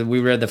saying after we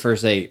read the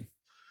first 8.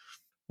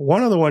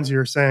 One of the ones you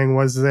were saying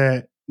was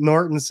that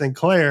Norton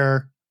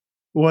Sinclair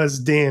was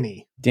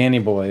Danny. Danny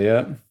boy,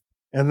 yep.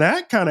 And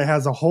that kind of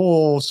has a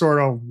whole sort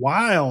of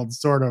wild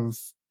sort of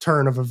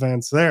turn of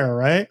events there,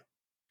 right?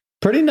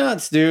 Pretty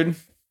nuts, dude.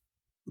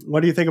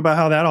 What do you think about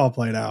how that all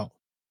played out?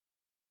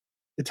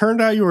 It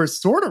turned out you were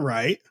sort of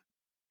right.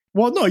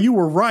 Well, no, you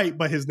were right,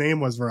 but his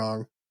name was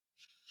wrong.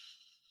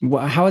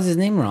 Well, how is his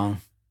name wrong?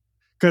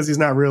 Because he's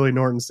not really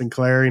Norton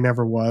Sinclair. He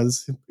never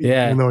was.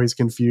 Yeah. Even though he's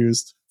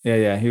confused.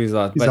 Yeah, he was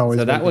lost. He's always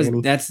so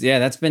Danny.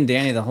 that's been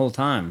Danny the whole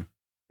time.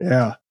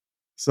 Yeah.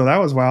 So that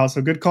was wild.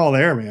 So good call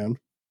there, man.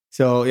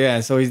 So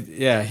he's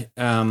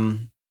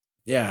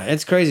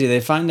it's crazy.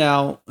 They find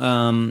out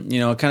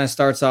it kind of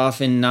starts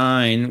off in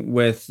 9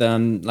 with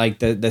like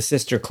the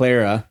sister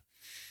Clara.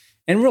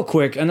 And real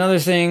quick, another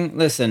thing,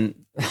 listen.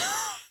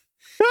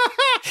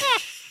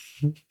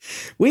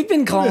 We've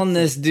been calling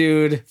this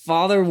dude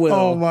Father Will.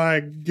 Oh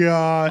my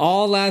God.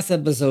 All last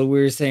episode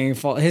we were saying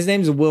his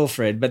name's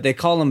Wilfred, but they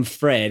call him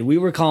Fred. We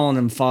were calling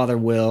him Father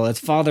Will. It's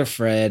Father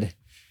Fred.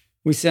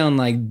 We sound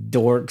like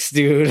dorks,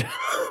 dude.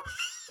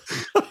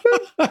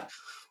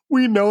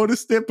 We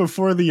noticed it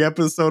before the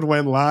episode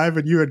went live,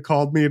 and you had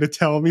called me to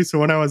tell me. So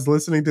when I was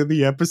listening to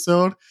the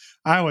episode,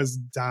 I was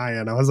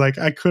dying. I was like,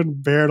 I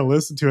couldn't bear to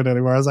listen to it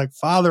anymore. I was like,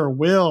 Father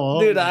Will.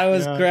 Dude, I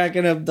was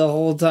cracking up the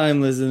whole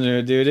time listening to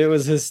it, dude. It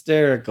was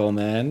hysterical,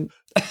 man.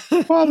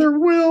 Father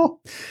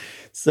Will.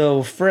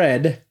 So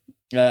Fred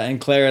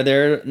and Clara,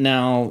 they're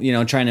now,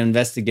 trying to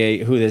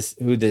investigate who this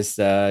dude is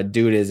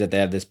that they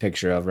have this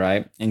picture of,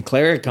 right? And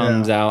Clara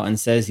comes out and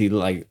says he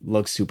like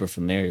looks super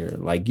familiar.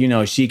 Like,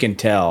 she can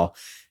tell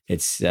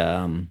it's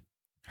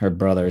her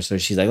brother. So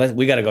she's like,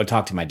 we got to go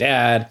talk to my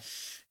dad.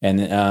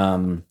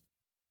 And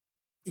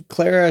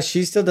Clara,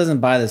 she still doesn't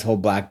buy this whole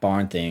Black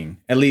Barn thing.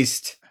 At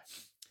least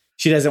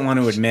she doesn't want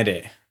to admit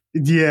it.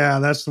 Yeah,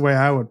 that's the way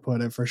I would put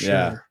it for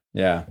sure.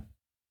 Yeah.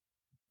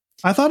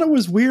 I thought it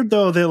was weird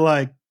though that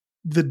like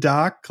the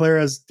doc,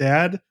 Clara's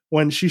dad,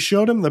 when she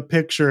showed him the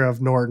picture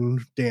of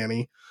Norton,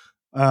 Danny,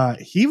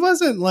 he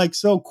wasn't like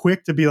so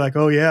quick to be like,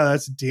 oh yeah,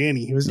 that's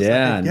Danny. He was just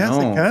like, yes,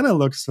 it kind of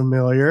looks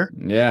familiar.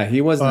 Yeah, he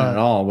wasn't at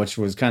all, which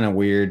was kind of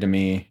weird to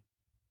me.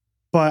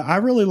 But I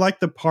really liked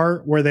the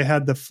part where they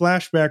had the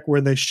flashback where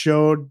they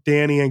showed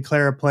Danny and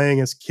Clara playing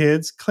as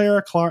kids.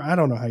 Clara, I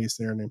don't know how you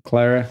say her name.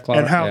 Clara,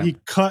 and how he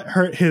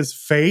cut his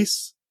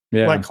face,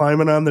 like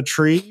climbing on the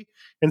tree.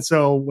 And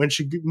so when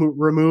she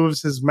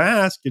removes his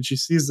mask and she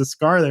sees the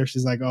scar there,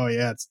 she's like, oh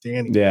yeah, it's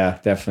Danny. Yeah,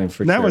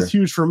 definitely. And that was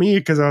huge for me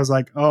because I was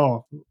like,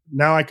 oh,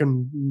 now I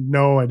can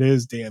know it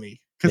is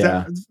Danny.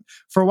 Because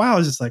for a while I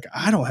was just like,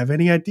 I don't have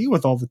any idea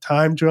with all the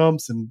time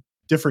jumps and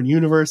different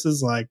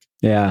universes. Like,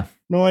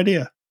 no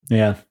idea.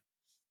 Yeah,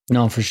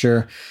 no, for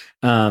sure.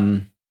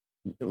 One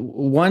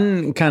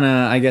kind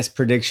of, I guess,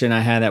 prediction I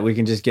had that we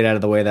can just get out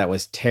of the way that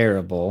was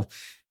terrible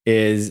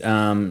is,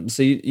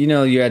 so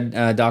you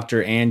had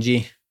Dr.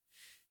 Angie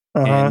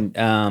and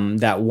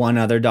that one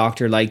other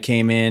doctor like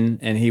came in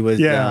and he was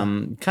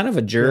kind of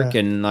a jerk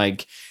and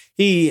like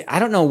I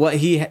don't know what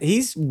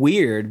he's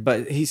weird,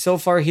 but so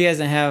far he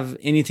hasn't have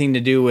anything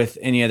to do with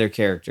any other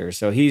character.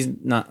 So he's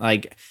not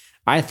like,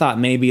 I thought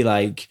maybe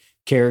like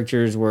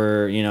characters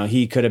were,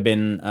 he could have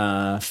been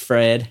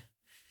Fred.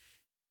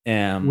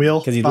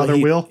 Father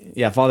Will.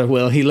 Yeah, Father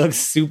Will. He looks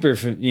super,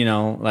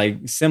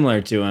 like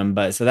similar to him,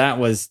 but so that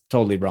was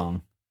totally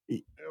wrong.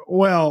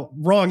 Well,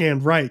 wrong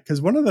and right,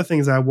 because one of the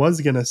things I was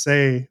gonna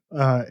say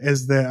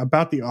is that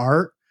about the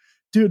art,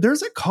 dude.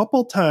 There's a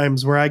couple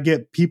times where I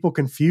get people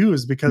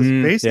confused because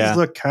faces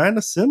look kind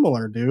of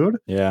similar, dude.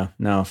 Yeah,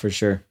 no, for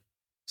sure.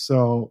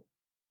 So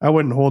I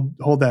wouldn't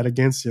hold that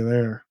against you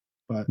there.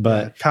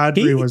 But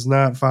Kadri was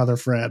not Father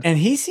Fred, and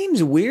he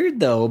seems weird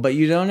though. But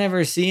you don't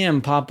ever see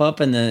him pop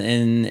up in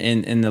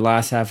the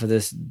last half of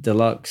this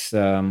deluxe.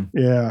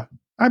 Yeah,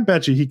 I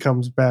bet you he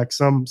comes back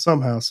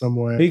somehow, some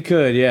way. He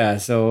could, yeah.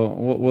 So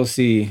we'll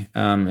see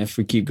if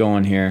we keep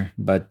going here.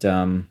 But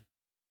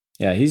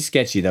yeah, he's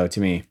sketchy though to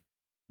me,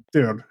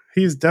 dude.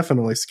 He's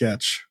definitely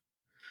sketch.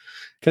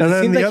 Because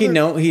it seems like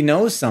he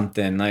knows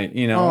something, like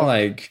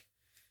like.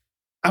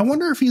 I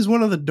wonder if he's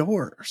one of the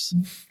doors.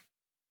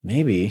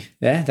 Maybe.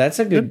 Yeah, that's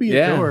a good. Could be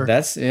a door.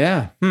 That's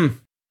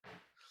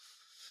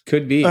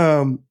Could be.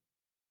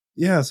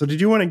 Yeah. So did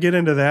you want to get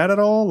into that at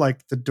all?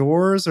 Like the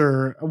doors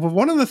or well,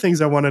 one of the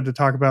things I wanted to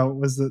talk about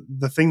was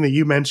the thing that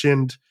you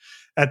mentioned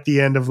at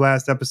the end of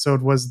last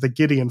episode was the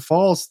Gideon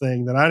Falls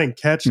thing that I didn't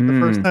catch the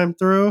first time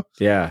through.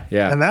 Yeah.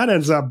 Yeah. And that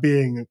ends up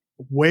being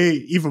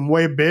way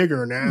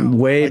bigger now.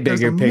 Way like, bigger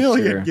there's a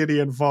million picture.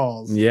 Gideon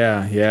Falls.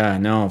 Yeah. Yeah.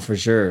 No, for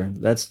sure.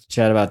 Let's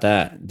chat about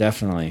that.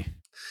 Definitely.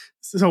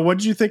 So what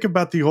did you think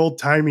about the old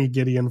timey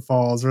Gideon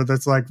Falls or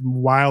that's like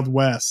Wild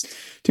West?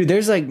 Dude,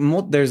 there's like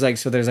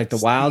the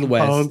Wild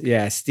West.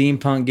 Yeah.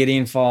 Steampunk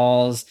Gideon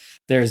Falls.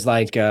 There's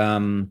like,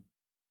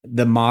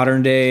 the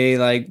modern day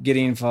like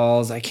Gideon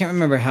Falls. I can't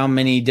remember how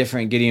many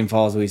different Gideon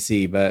Falls we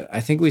see, but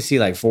I think we see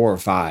like 4 or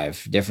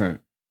 5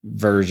 different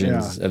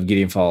versions of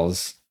Gideon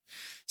Falls.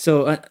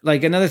 So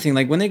like another thing,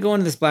 like when they go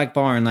into this black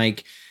barn,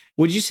 like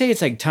would you say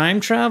it's like time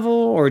travel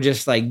or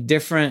just like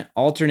different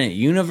alternate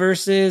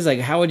universes? Like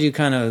how would you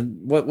kind of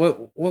what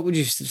would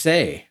you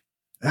say?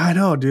 I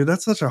know, dude,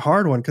 that's such a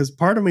hard one because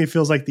part of me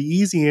feels like the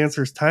easy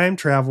answer is time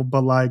travel,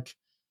 but like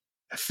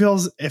it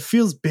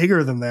feels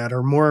bigger than that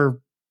or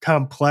more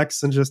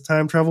complex than just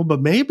time travel, but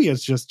maybe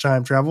it's just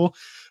time travel.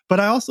 But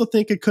I also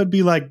think it could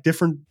be like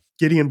different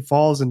Gideon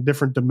Falls in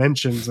different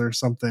dimensions or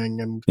something.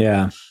 And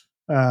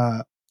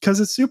because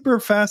it's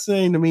super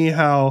fascinating to me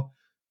how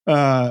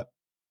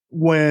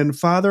when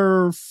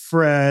Father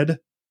Fred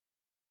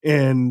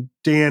and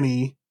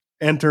Danny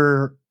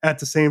enter at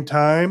the same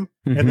time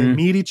and they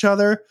meet each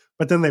other,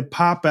 but then they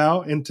pop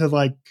out into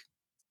like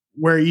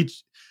where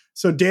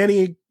so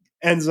Danny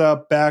ends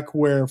up back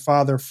where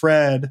Father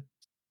Fred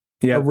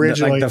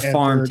originally like the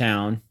farm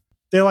town.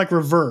 They like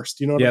reversed,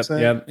 you know what I'm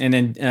saying? Yep. And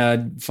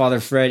then Father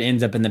Fred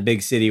ends up in the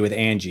big city with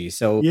Angie.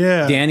 So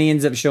Danny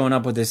ends up showing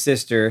up with his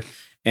sister,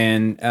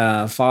 and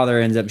Father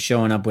ends up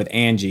showing up with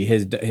Angie,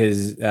 his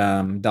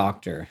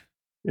doctor.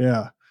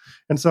 Yeah.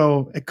 And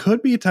so it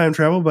could be time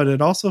travel, but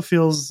it also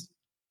feels,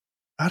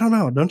 I don't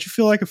know. Don't you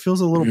feel like it feels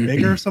a little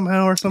bigger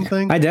somehow or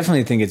something? I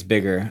definitely think it's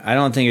bigger. I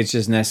don't think it's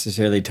just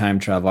necessarily time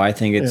travel. I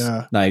think it's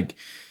like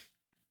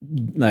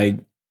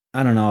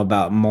I don't know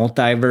about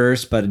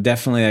multiverse, but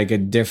definitely like a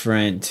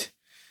different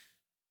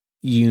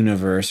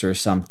universe or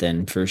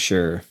something for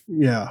sure.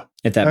 Yeah.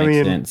 If that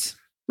makes sense.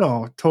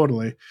 No,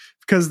 totally.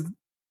 Because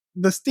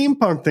the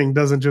steampunk thing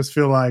doesn't just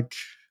feel like,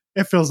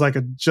 it feels like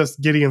just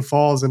Gideon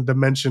Falls in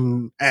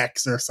Dimension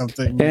X or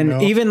something.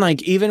 And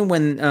even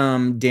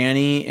when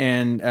Danny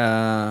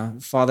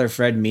and Father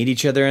Fred meet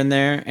each other in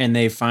there and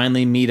they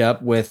finally meet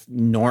up with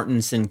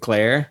Norton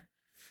Sinclair,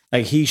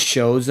 like he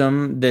shows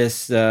them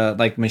this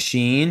like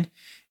machine.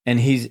 And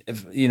he's,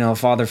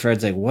 Father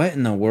Fred's like, what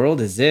in the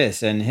world is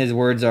this? And his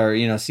words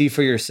are, see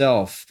for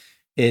yourself.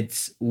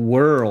 It's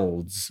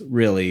worlds,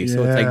 really.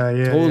 So it's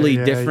like totally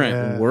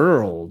different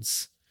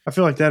worlds. I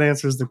feel like that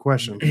answers the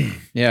question.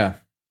 Yeah.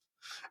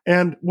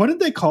 And what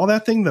did they call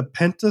that thing? The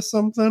Penta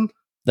something?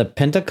 The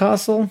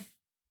Pentecostal?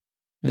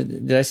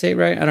 Did I say it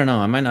right? I don't know.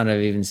 I might not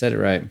have even said it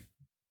right.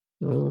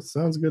 Well, it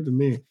sounds good to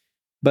me.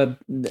 But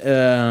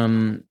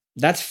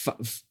that's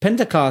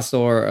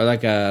Pentecostal or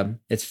like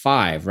it's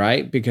 5,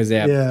 right? Because they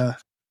have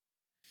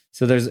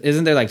So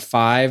isn't there like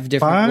 5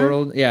 different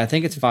worlds? Yeah, I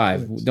think it's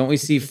 5. Don't we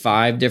see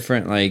 5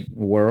 different like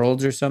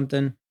worlds or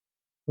something?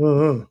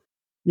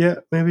 Yeah,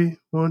 maybe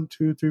 1,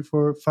 2, 3,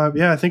 4, 5.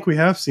 Yeah, I think we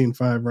have seen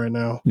 5 right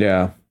now.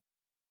 Yeah.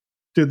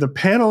 Dude, the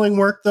paneling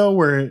work though,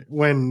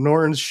 when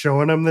Norton's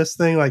showing him this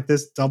thing, like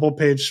this double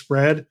page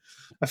spread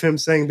of him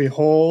saying,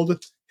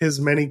 "Behold his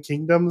many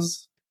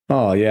kingdoms."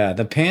 Oh yeah,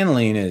 the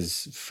paneling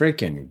is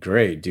freaking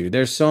great, dude.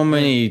 There's so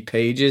many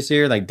pages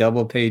here, like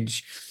double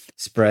page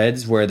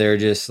spreads, where they're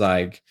just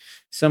like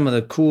some of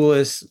the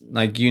coolest,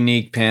 like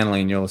unique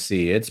paneling you'll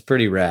see. It's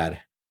pretty rad.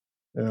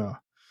 Yeah.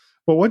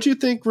 But what do you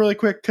think, really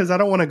quick? Because I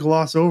don't want to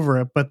gloss over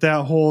it, but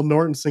that whole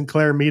Norton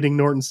Sinclair meeting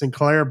Norton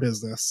Sinclair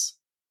business.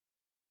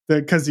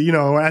 Because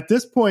at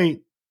this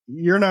point,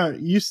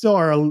 you still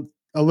are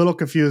a little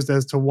confused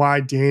as to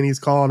why Danny's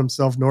calling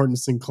himself Norton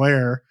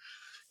Sinclair,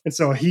 and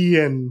so he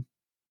and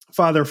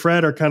Father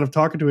Fred are kind of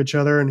talking to each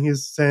other, and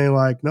he's saying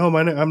like, "No,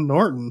 I'm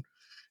Norton,"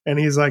 and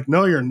he's like,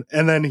 "No, you're."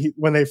 And then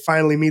when they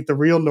finally meet the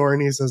real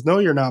Norton, he says, "No,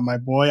 you're not my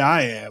boy.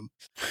 I am,"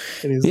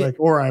 and he's like,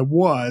 "Or I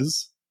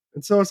was."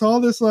 And so it's all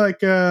this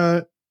like,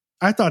 I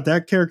thought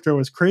that character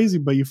was crazy,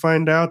 but you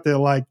find out that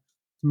like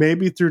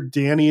maybe through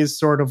Danny's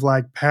sort of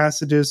like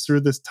passages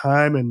through this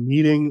time and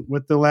meeting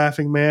with the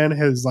Laughing Man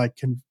has like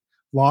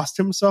lost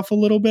himself a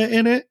little bit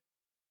in it.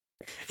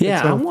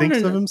 Yeah, so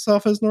thinks of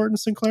himself as Norton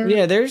Sinclair.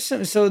 Yeah, there's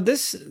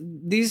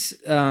these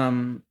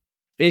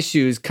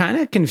issues kind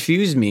of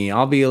confused me.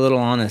 I'll be a little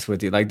honest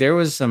with you. Like there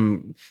was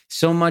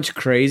so much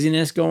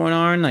craziness going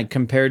on, like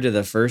compared to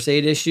the first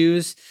 8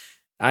 issues.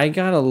 I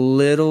got a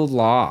little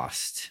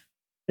lost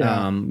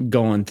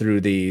going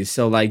through these.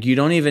 So like I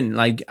don't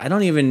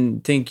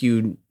even think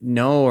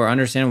or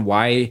understand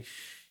why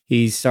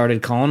he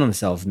started calling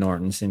himself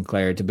Norton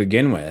Sinclair to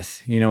begin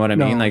with. You know what I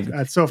mean? No,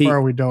 Like so he, far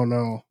we don't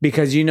know.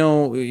 because he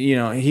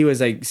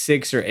was like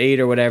 6 or 8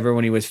 or whatever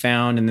when he was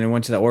found, and then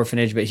went to the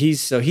orphanage. But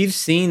he's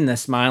seen the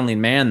smiling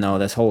man though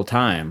this whole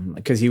time,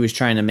 because he was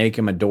trying to make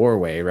him a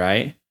doorway,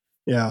 right?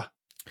 Yeah.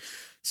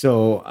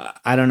 So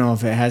I don't know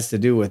if it has to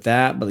do with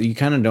that, but you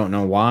kind of don't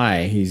know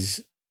why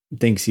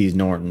thinks he's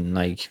Norton.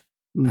 Like,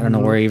 I don't know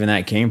where even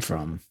that came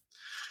from.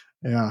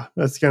 Yeah,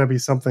 that's going to be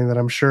something that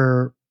I'm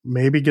sure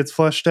maybe gets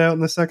fleshed out in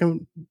the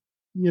second,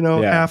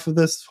 half of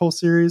this whole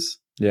series.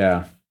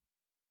 Yeah.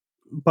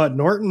 But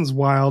Norton's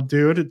wild,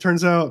 dude. It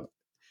turns out,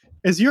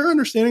 is your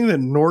understanding that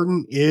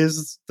Norton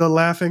is the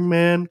Laughing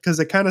Man? Because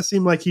it kind of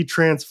seemed like he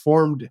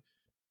transformed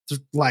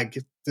like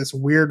this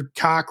weird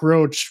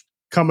cockroach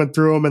coming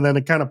through him, and then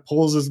it kind of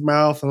pulls his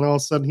mouth, and all of a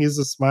sudden he's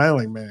a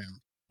smiling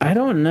man. I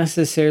don't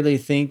necessarily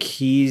think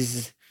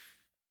he's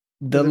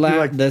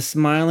the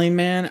smiling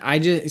man.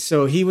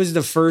 So he was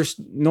the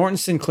first Norton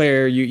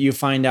Sinclair. You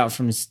find out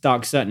from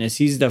Doc Sutton is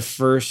he's the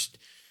first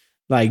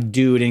like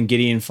dude in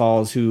Gideon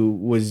Falls who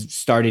was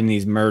starting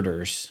these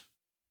murders.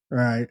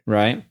 Right.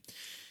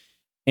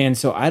 And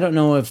so I don't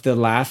know if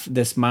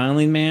the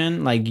smiling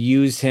man like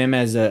used him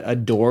as a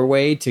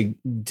doorway to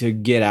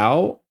get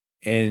out.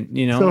 And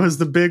so is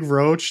the big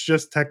roach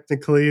just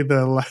technically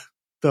the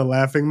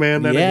Laughing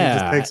Man that he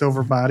just takes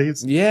over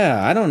bodies?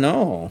 Yeah, I don't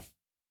know.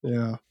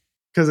 Yeah,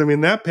 because I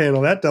mean that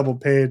panel, that double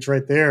page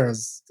right there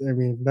is, I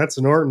mean, that's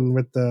Norton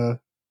with the.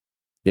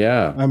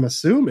 Yeah, I'm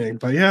assuming,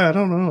 but yeah, I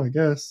don't know. I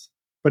guess,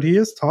 but he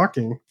is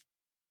talking.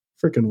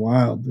 Freaking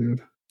wild,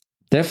 dude.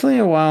 Definitely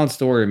a wild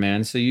story,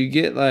 man. So you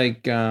get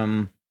like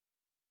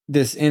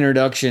this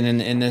introduction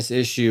in this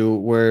issue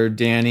where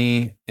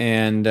Danny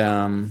and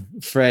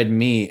Fred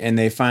meet, and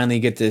they finally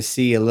get to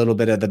see a little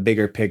bit of the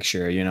bigger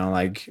picture,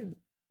 like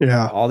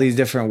all these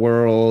different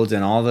worlds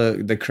and all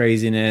the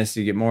craziness.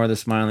 You get more of the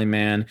smiling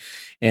man.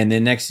 And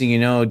then next thing you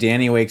know,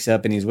 Danny wakes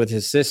up and he's with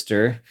his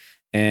sister,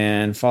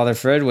 and Father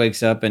Fred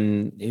wakes up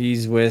and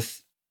he's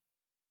with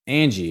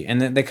Angie.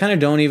 And they kind of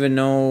don't even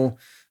know,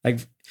 like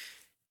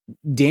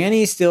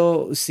Danny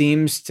still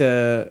seems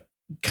to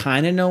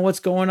kind of know what's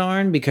going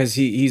on, because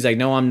he's like,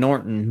 no, I'm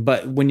Norton.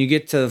 But when you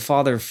get to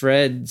Father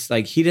Fred's,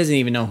 like, he doesn't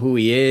even know who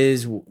he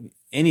is,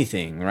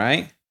 anything,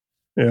 right?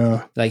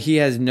 Yeah. Like he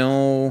has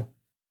no,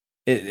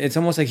 it's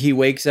almost like he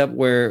wakes up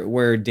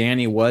where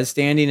Danny was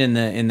standing in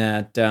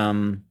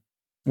that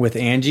with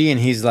Angie, and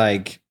he's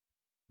like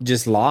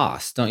just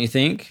lost, don't you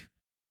think?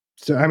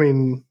 So, I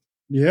mean,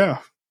 yeah.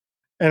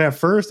 And at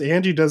first,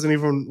 Angie doesn't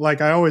even, like,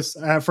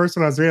 at first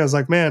when I was reading, I was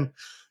like, man,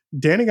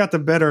 Danny got the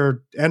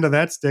better end of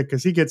that stick,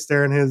 because he gets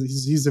there and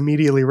he's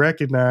immediately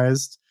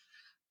recognized.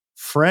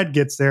 Fred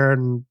gets there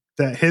and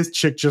his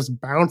chick just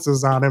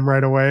bounces on him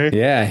right away.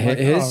 Yeah, like,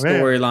 his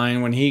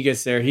storyline when he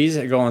gets there, he's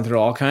going through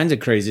all kinds of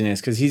craziness,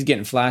 because he's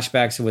getting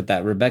flashbacks with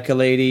that Rebecca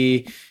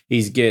lady.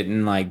 He's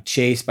getting like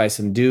chased by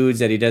some dudes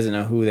that he doesn't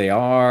know who they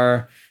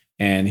are,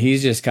 and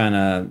he's just kind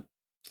of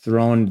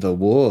thrown to the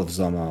wolves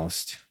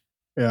almost.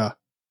 Yeah.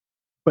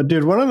 But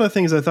dude, one of the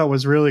things I thought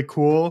was really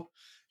cool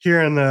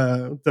here in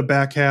the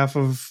back half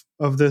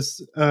of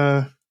this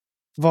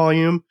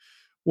volume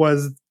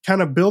was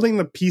kind of building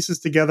the pieces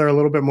together a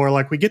little bit more.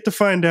 Like, we get to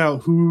find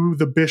out who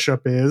the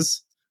bishop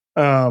is.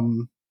 I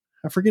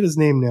forget his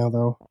name now,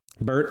 though.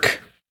 Burke,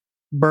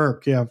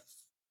 yeah.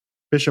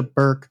 Bishop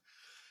Burke.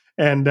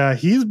 And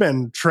he's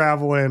been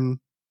traveling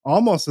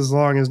almost as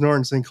long as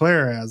Norton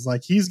Sinclair has.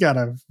 Like, he's got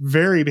a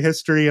varied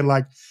history, and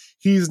like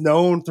he's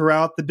known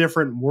throughout the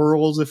different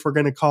worlds, if we're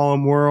going to call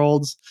them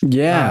worlds.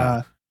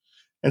 Yeah.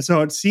 And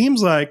so it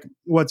seems like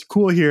what's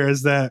cool here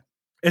is that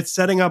it's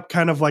setting up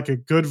kind of like a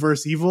good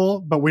versus evil,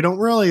 but we don't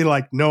really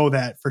like know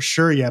that for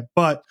sure yet.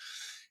 But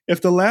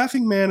if the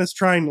Laughing Man is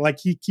trying, like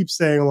he keeps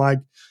saying, like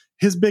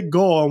his big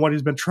goal and what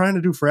he's been trying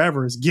to do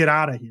forever is get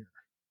out of here.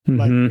 Mm-hmm.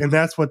 Like, and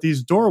that's what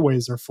these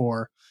doorways are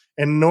for.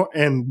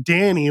 And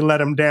Danny let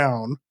him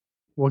down.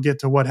 We'll get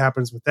to what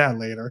happens with that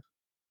later.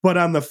 But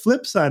on the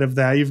flip side of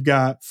that, you've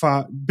got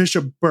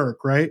Bishop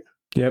Burke, right?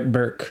 Yep,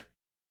 Burke.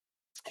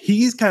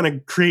 He's kind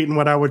of creating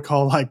what I would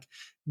call like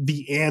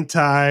the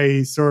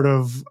anti sort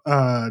of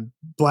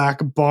Black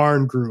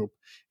Barn group.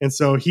 And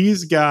so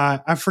he's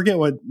got, I forget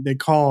what they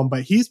call him,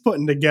 but he's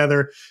putting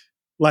together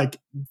like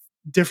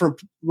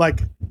different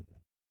like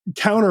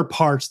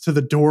counterparts to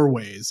the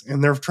doorways,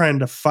 and they're trying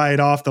to fight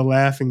off the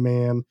Laughing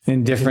Man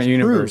in different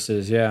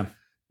universes. Yeah.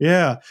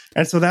 Yeah.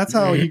 And so that's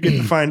how you get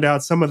to find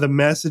out some of the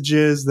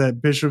messages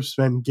that Bishop's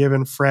been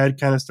giving Fred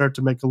kind of start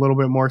to make a little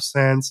bit more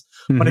sense.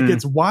 Mm-hmm. But it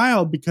gets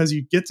wild because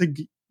you get to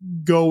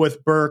go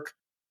with Burke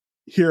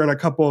here in a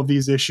couple of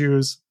these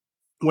issues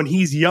when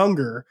he's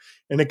younger,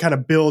 and it kind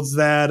of builds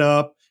that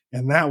up.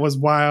 And that was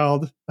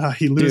wild.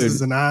 He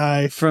loses an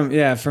eye. From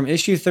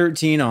issue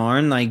 13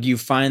 on, like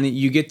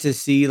you get to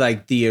see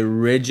like the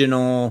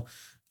original,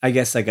 I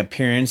guess, like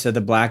appearance of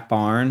the Black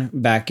Barn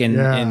back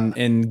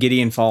in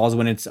Gideon Falls,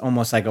 when it's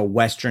almost like a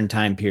Western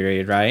time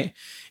period, right?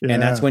 Yeah.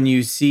 And that's when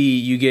you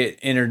get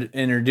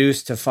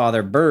introduced to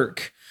Father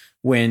Burke,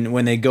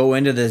 when they go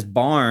into this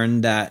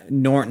barn that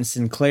Norton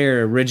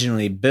Sinclair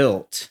originally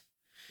built,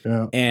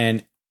 Yeah.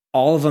 and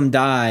all of them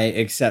die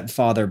except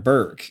Father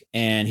Burke.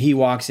 And he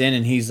walks in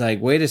and he's like,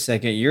 wait a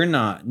second, you're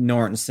not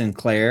Norton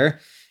Sinclair.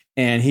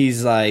 And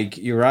he's like,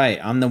 you're right,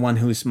 I'm the one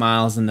who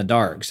smiles in the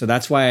dark. So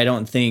that's why I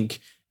don't think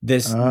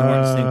this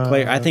Norton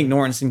Sinclair, I think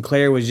Norton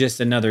Sinclair was just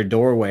another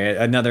doorway,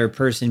 another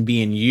person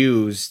being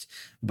used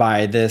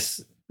by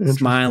this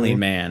smiling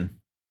man.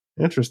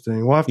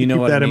 Interesting. We'll have to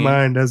keep that in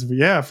mind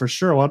for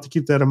sure. We'll have to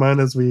keep that in mind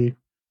as we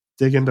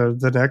dig into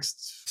the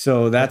next.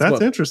 So that's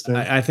interesting.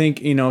 I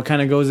think,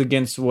 kind of goes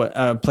against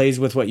what plays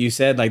with what you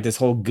said, like this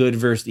whole good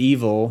versus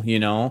evil,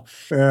 Yeah.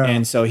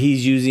 And so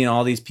he's using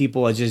all these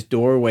people as just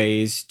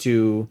doorways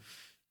to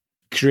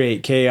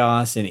create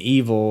chaos and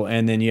evil.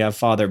 And then you have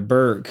Father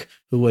Burke,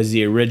 who was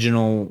the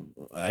original,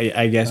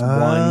 I guess,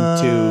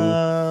 one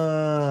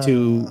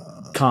to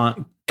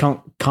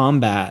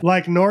combat.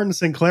 Like Norton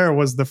Sinclair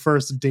was the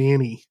first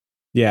Danny.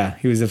 Yeah,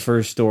 he was the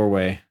first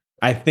doorway.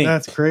 I think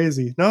that's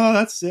crazy. No,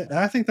 that's it.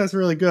 I think that's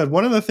really good.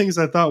 One of the things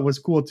I thought was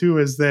cool too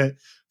is that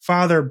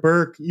Father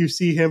Burke, you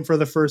see him for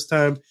the first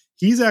time.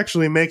 He's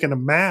actually making a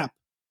map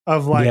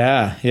of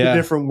the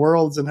different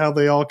worlds and how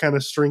they all kind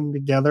of string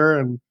together.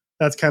 And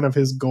that's kind of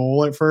his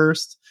goal at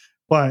first.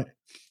 But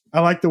I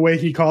like the way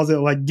he calls it,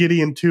 like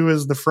Gideon 2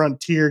 is the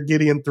frontier,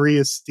 Gideon 3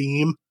 is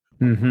Steam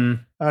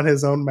on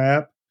his own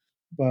map.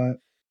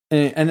 But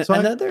And so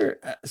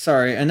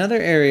another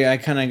area I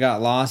kind of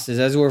got lost is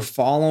as we're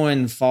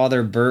following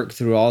Father Burke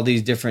through all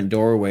these different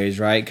doorways,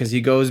 right? Because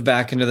he goes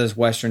back into this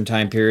Western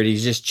time period.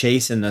 He's just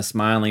chasing the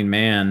smiling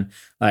man,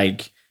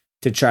 like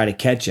to try to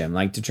catch him,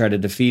 like to try to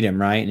defeat him,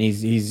 right? And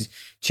he's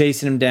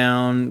chasing him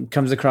down,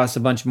 comes across a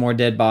bunch more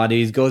dead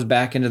bodies, goes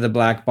back into the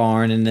black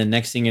barn, and then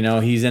next thing you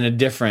know, he's in a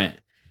different,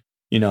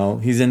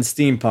 he's in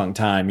steampunk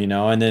time,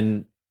 and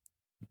then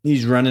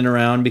he's running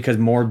around because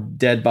more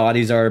dead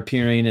bodies are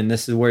appearing. And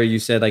this is where you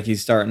said, like,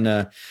 he's starting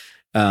to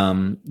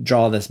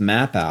draw this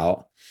map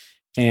out.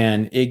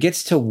 And it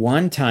gets to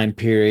one time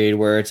period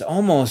where it's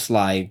almost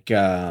like,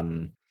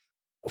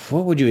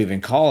 what would you even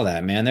call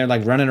that, man? They're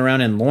like running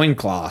around in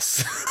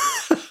loincloths.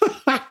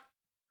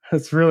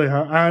 It's really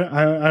hard.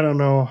 I don't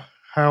know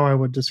how I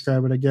would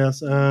describe it, I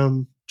guess.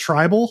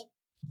 Tribal?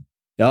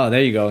 Oh,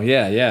 there you go.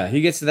 Yeah.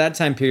 He gets to that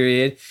time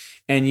period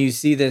and you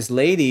see this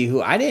lady who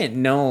I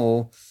didn't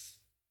know.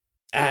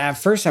 At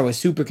first, I was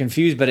super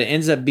confused, but it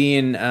ends up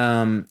being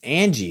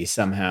Angie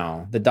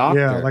somehow, the doctor.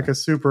 Yeah, like a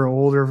super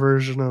older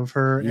version of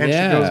her. And she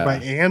goes by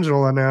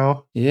Angela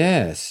now.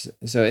 Yes.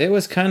 So it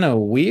was kind of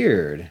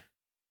weird.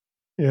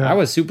 Yeah. I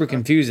was super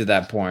confused at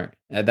that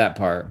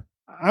part.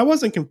 I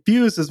wasn't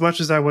confused as much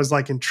as I was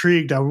like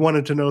intrigued. I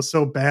wanted to know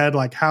so bad,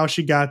 like how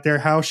she got there,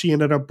 how she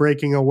ended up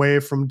breaking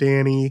away from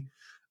Danny,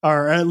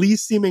 or at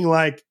least seeming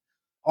like,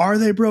 are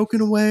they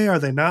broken away? Are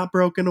they not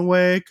broken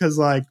away? Because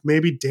like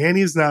maybe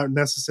Danny's not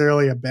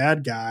necessarily a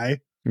bad guy.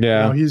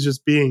 Yeah. He's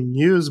just being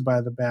used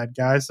by the bad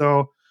guy.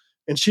 So,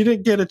 and she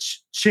didn't get a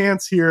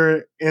chance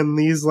here in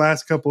these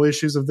last couple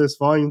issues of this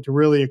volume to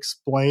really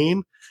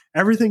explain.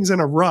 Everything's in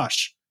a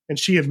rush. And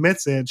she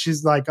admits it.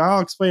 She's like,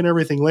 I'll explain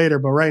everything later.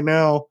 But right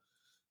now,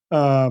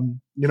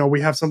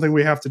 we have something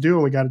we have to do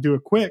and we got to do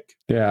it quick.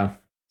 Yeah.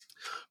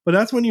 But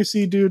that's when you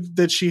see, dude,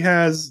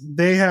 that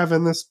they have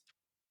in this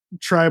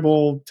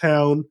tribal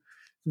town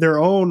their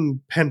own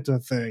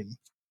penta thing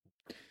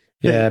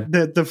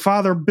that the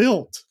father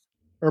built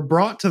or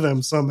brought to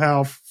them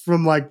somehow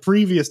from like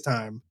previous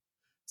time.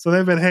 So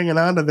they've been hanging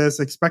on to this,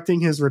 expecting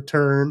his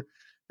return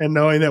and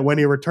knowing that when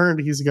he returned,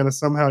 he's going to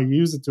somehow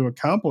use it to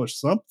accomplish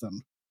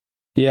something.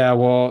 Yeah.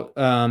 Well,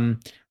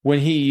 when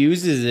he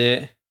uses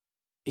it,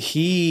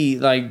 he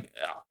like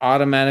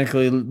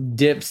automatically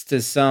dips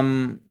to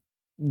some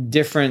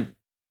different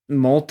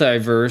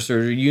multiverse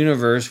or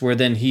universe where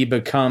then he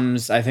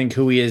becomes, I think,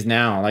 who he is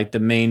now, like the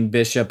main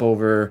bishop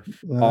over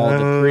all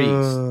the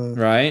priests,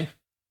 right?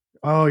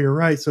 Oh, you're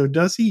right. So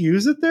does he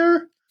use it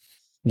there?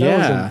 That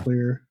was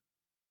unclear.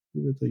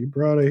 You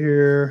brought it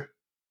here.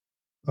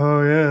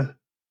 Oh, yeah.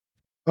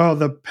 Oh,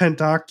 the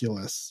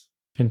Pentoculus.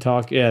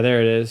 Yeah,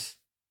 there it is.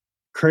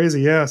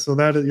 Crazy, yeah. So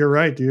you're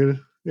right, dude.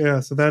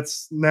 Yeah, so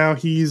that's now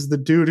he's the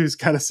dude who's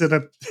kind of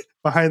sitting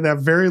behind that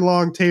very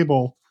long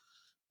table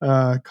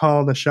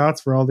calling the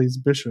shots for all these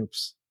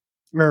bishops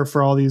or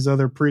for all these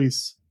other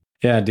priests.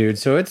 Yeah, dude.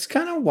 So it's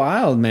kind of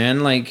wild,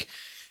 man. Like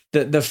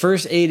the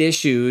first 8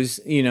 issues,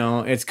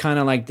 it's kind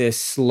of like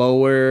this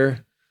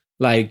slower,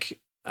 like,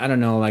 I don't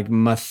know, like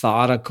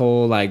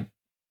methodical, like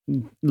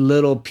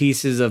little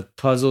pieces of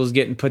puzzles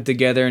getting put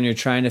together and you're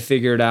trying to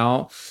figure it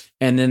out.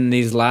 And then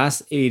these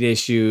last 8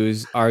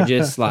 issues are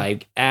just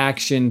like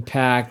action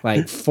packed,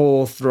 like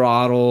full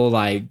throttle,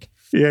 like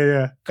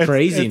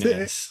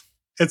craziness.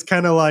 It's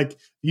kind of like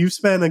you've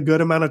spent a good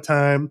amount of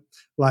time,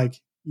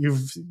 like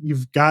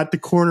you've got the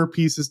corner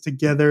pieces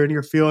together and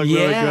you're feeling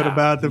really good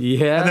about them.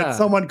 Yeah. And then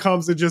someone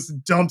comes and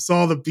just dumps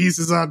all the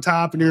pieces on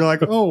top and you're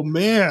like, oh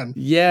man.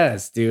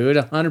 Yes, dude,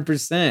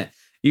 100%.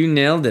 You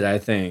nailed it, I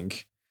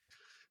think.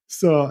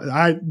 So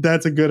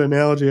that's a good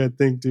analogy, I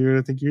think, dude.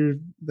 I think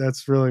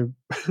that's really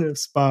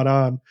spot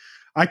on.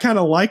 I kind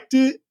of liked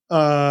it,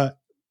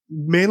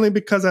 mainly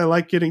because I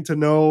like getting to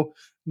know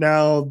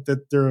now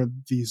that there are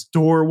these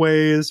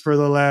doorways for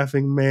the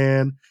Laughing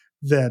Man,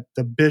 that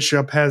the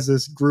bishop has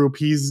this group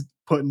he's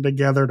putting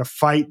together to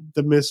fight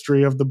the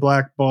mystery of the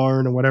Black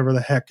Barn and whatever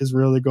the heck is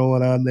really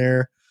going on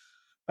there.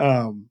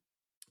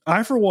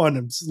 I, for one,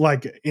 am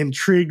like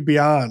intrigued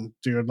beyond,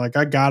 dude. Like,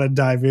 I gotta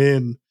dive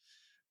in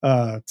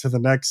to the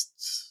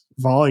next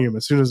volume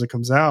as soon as it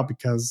comes out,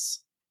 because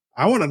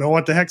I want to know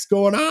what the heck's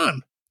going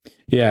on.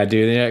 Yeah,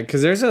 dude. Yeah,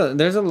 because there's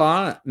a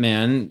lot,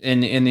 man,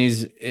 in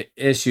these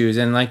issues,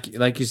 and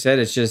like you said,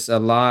 it's just a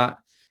lot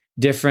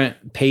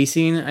different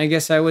pacing, I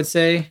guess I would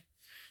say.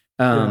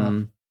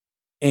 And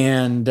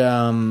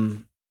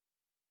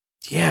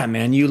yeah,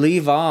 man, you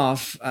leave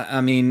off. I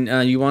mean,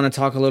 you want to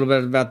talk a little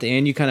bit about the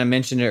end? You kind of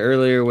mentioned it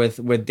earlier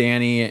with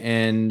Danny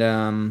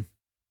and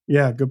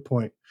yeah, good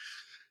point.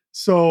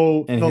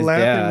 So and the his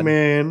Laughing dad.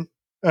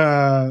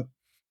 Man,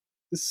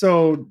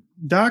 so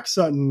Doc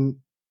Sutton,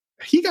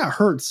 he got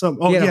hurt.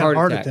 He had a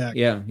heart attack.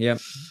 Yeah, yep.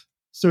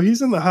 So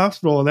he's in the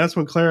hospital, and that's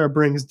when Clara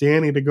brings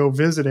Danny to go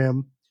visit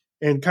him.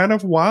 And kind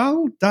of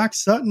while Doc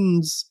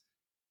Sutton's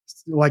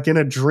like in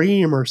a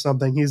dream or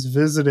something, he's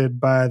visited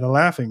by the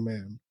Laughing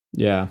Man.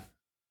 Yeah.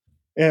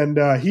 And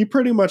he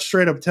pretty much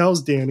straight up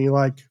tells Danny,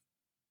 like,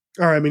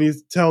 he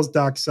tells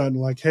Doc Sutton,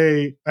 like,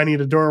 hey, I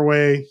need a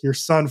doorway. Your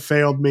son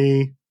failed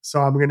me,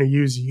 so I'm going to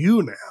use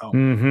you now.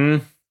 Mm-hmm.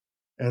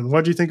 And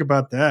what do you think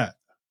about that?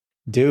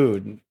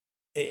 Dude.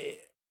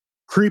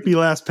 Creepy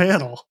last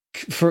panel.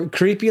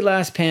 Creepy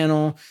last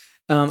panel.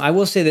 I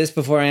will say this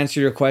before I answer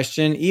your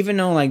question. Even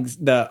though like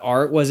the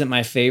art wasn't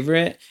my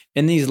favorite,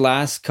 in these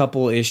last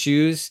couple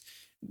issues,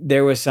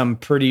 there was some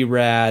pretty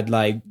rad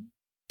like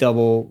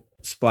double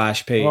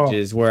splash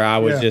pages where I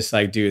was just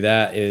like, dude,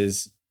 that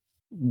is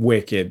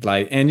wicked,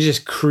 like, and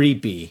just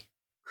creepy,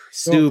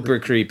 super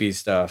creepy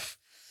stuff.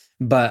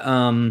 But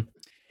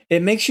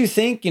it makes you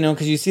think,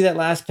 because you see that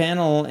last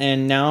panel,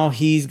 and now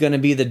he's going to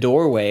be the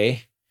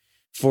doorway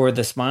for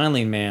the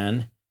Smiling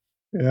Man.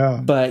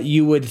 Yeah. But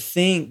you would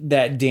think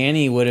that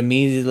Danny would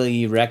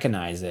immediately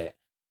recognize it.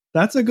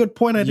 That's a good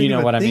point. I didn't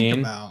even think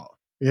about.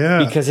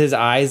 Yeah. Because his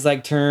eyes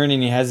like turn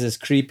and he has this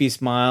creepy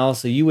smile.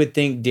 So you would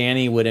think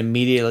Danny would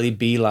immediately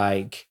be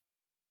like,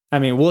 I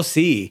mean, we'll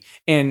see.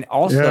 And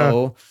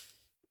also,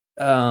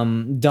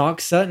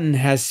 Doc Sutton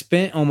has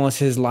spent almost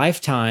his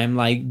lifetime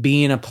like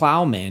being a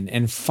plowman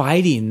and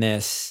fighting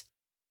this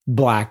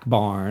Black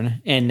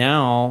Barn. And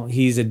now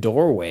he's a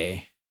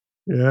doorway.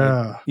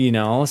 Yeah.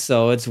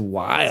 So it's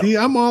wild. See,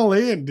 I'm all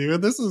in,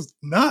 dude. This is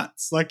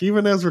nuts. Like,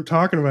 even as we're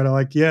talking about it,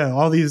 like, yeah,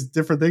 all these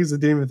different things I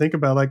didn't even think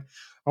about. Like,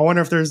 I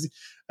wonder if there's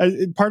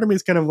part of me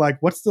is kind of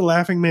like, what's the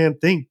Laughing Man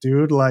think,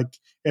 dude? Like,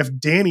 if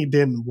Danny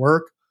didn't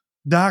work,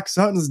 Doc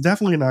Sutton's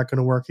definitely not going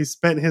to work. He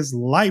spent his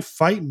life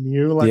fighting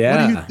you. Like,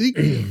 what do you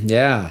think?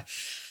 Yeah.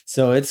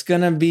 So it's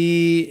going to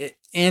be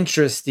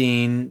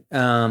interesting.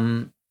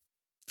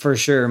 For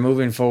sure,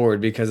 moving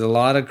forward, because a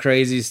lot of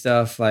crazy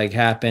stuff like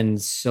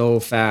happened so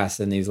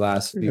fast in these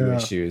last few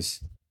issues.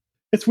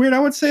 It's weird. I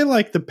would say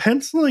like the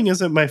penciling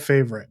isn't my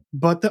favorite,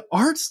 but the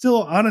art's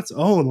still on its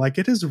own. Like,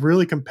 it is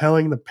really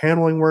compelling. The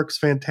paneling works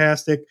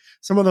fantastic.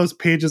 Some of those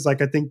pages,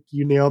 like, I think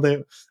you nailed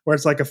it, where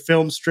it's like a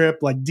film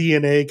strip, like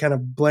DNA kind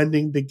of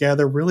blending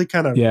together, really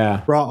kind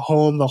of brought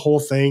home the whole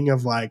thing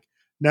of like,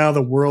 now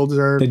the worlds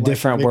are the like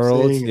different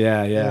worlds.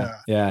 Yeah.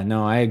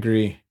 No, I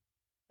agree.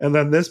 And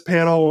then this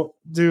panel,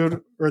 dude,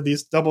 or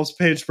these doubles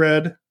page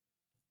spread.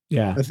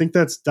 Yeah. I think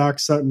that's Doc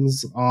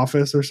Sutton's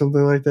office or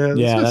something like that.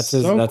 Yeah, that's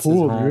cool, his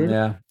home, dude.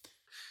 Yeah.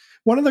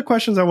 One of the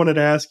questions I wanted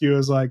to ask you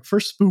is like, for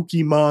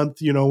Spooky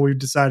Month, we've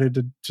decided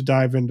to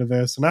dive into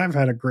this, and I've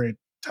had a great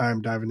time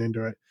diving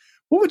into it.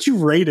 What would you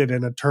rate it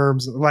in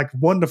terms of like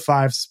 1 to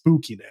 5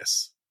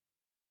 spookiness?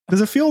 Does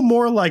it feel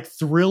more like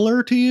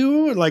thriller to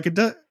you? Like it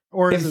does,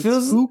 or is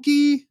it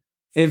spooky?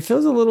 It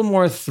feels a little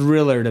more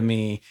thriller to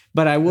me,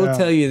 but I will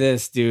tell you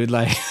this, dude,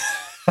 like,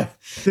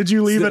 did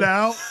you leave it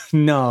out?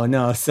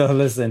 No. So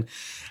listen,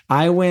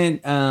 I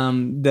went,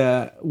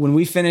 when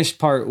we finished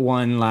part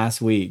 1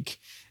 last week,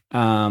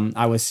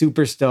 I was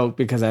super stoked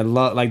because I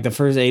love like the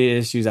first 8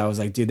 issues. I was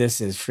like, dude, this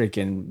is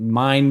freaking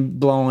mind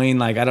blowing.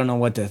 Like, I don't know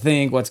what to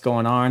think, what's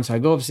going on. So I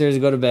go upstairs to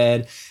go to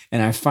bed,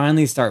 and I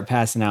finally start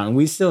passing out, and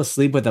we still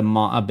sleep with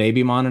a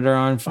baby monitor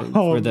on for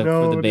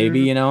the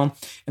baby, dude.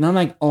 And I'm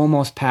like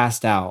almost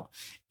passed out,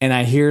 and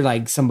I hear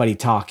like somebody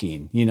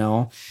talking,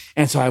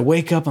 and so I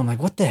wake up. I'm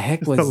like, what the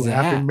heck was the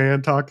that? Laughing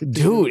Man talking,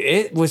 dude?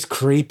 It was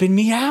creeping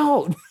me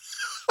out.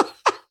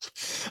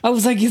 I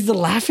was like, is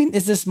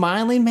the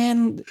Smiling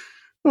Man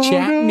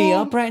chatting me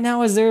up right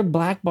now? Is there a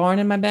Black Barn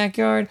in my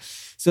backyard?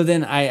 So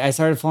then I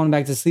started falling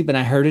back to sleep, and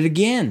I heard it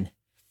again.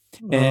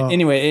 And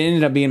anyway, it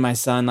ended up being my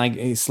son,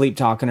 like sleep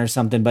talking or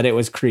something, but it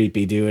was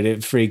creepy, dude.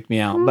 It freaked me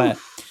out. But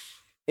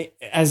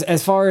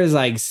as far as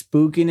like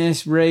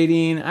spookiness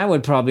rating, I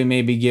would probably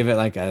maybe give it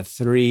like a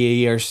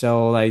 3 or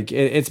so. Like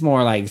it's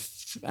more like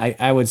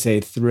I would say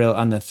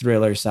on the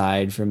thriller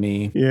side for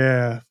me.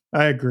 Yeah.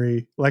 I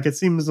agree. Like it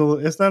seems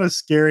it's not as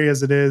scary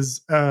as it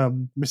is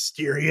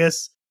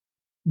mysterious,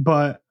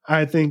 but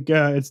I think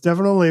it's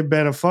definitely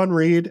been a fun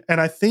read, and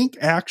I think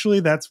actually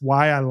that's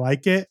why I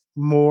like it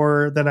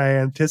more than I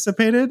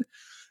anticipated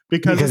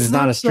because Because it's it's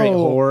not not a straight so.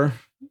 horror.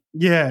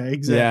 Yeah, Yeah,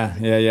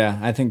 exactly. yeah, yeah.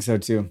 I think so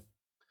too.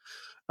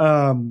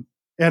 Um,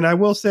 and I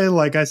will say,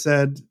 like I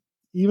said,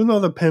 even though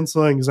the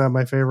penciling is not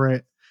my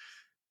favorite,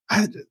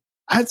 I,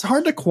 it's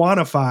hard to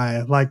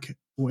quantify like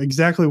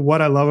exactly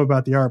what I love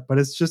about the art, but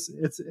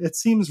it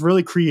seems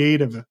really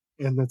creative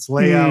in its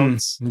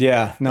layouts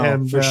Yeah, no,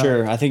 and for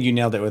sure. I think you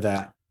nailed it with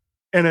that.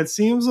 it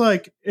seems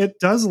like it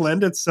does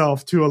lend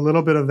itself to a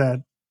little bit of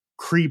that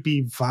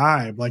creepy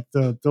vibe. Like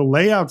the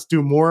layouts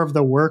do more of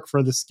the work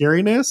for the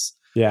scariness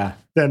Yeah.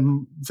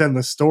 than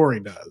the story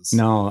does.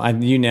 No,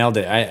 you nailed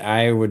it.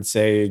 I would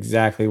say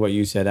exactly what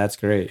you said. That's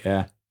great.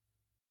 Yeah.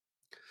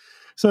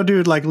 So,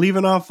 dude, like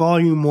leaving off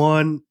volume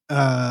one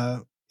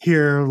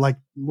here, like,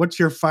 what's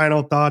your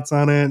final thoughts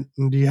on it?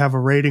 And do you have a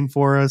rating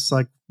for us?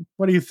 Like,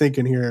 what are you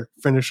thinking here,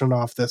 finishing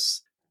off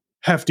this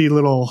hefty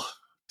little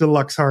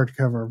deluxe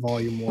hardcover,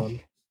 volume one?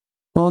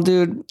 Well,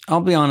 dude, I'll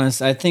be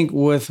honest. I think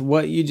with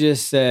what you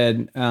just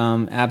said,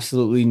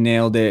 absolutely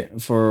nailed it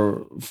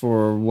for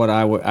what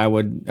I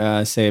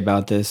would say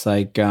about this.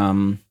 Like,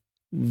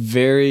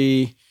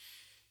 very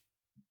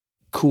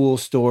cool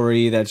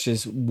story that's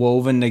just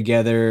woven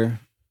together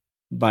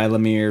by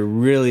Lemire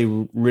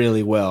really,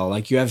 really well.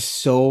 Like, you have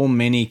so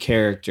many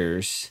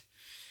characters,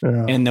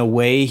 Yeah. and the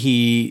way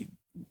he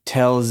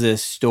tells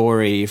this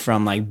story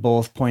from like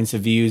both points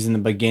of views in the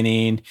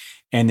beginning,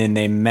 and then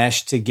they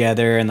mesh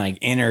together and like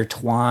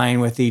intertwine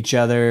with each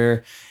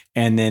other,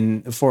 and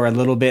then for a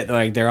little bit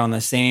like they're on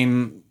the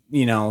same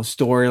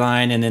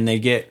storyline, and then they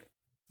get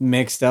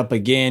mixed up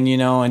again,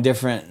 and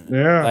different,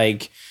 Yeah.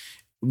 like,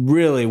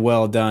 really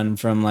well done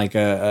from like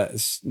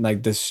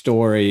like the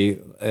story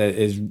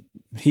is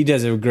he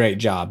does a great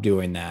job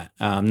doing that.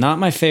 Not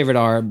my favorite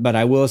art, but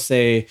I will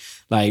say,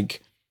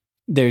 like,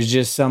 there's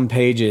just some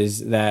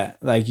pages that,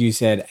 like you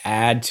said,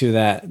 add to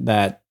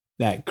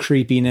that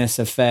creepiness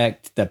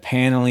effect. The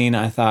paneling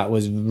I thought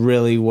was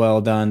really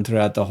well done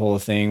throughout the whole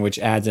thing, which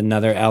adds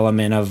another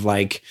element of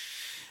like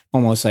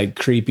almost like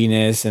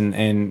creepiness,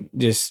 and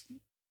just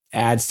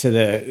adds to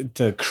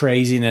the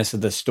craziness of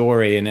the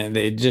story. And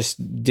it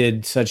just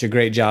did such a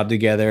great job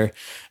together.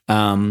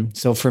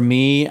 So for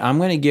me, I'm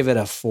going to give it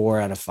a 4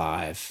 out of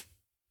 5.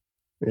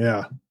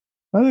 Yeah.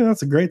 I think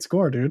that's a great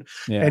score, dude.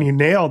 Yeah. And you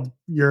nailed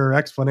your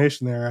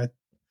explanation there.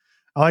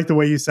 I like the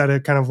way you said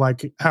it, kind of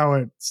like how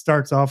it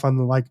starts off on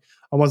the like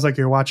almost like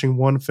you're watching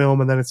one film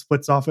and then it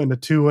splits off into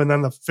two, and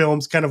then the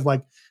films kind of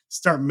like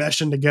start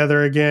meshing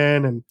together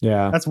again, and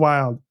Yeah. that's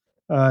wild.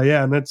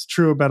 Yeah, and that's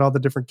true about all the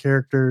different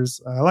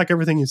characters. I like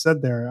everything you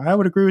said there. I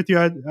would agree with you.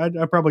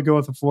 I'd probably go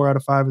with a 4 out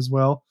of 5 as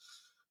well.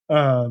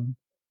 Um,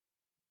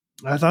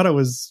 I thought it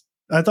was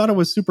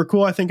super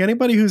cool. I think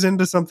anybody who's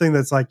into something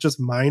that's like just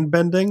mind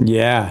bending,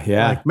 Yeah.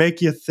 Yeah. like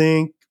make you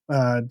think,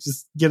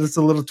 just get us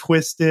a little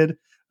twisted.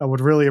 I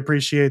would really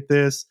appreciate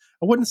this.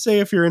 I wouldn't say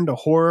if you're into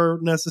horror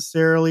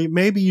necessarily.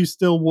 Maybe you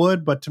still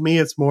would, but to me,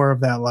 it's more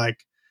of that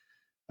like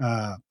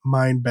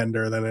mind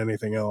bender than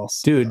anything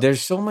else. Dude,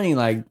 there's so many,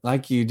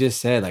 like you just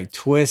said, like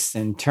twists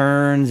and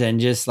turns, and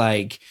just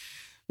like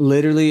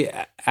literally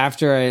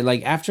after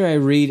I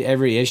read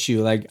every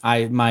issue, like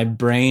my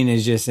brain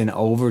is just in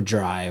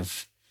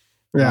overdrive.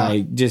 Yeah,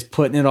 Like just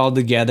putting it all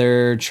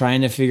together,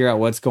 trying to figure out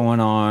what's going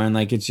on.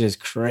 Like, it's just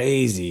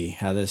crazy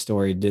how this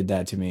story did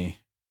that to me.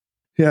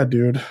 yeah,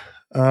 dude.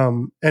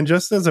 And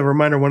just as a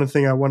reminder, one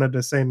thing I wanted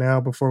to say now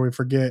before we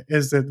forget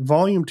is that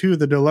Volume 2,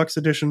 the deluxe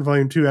edition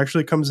Volume 2,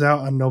 actually comes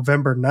out on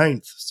November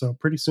 9th. So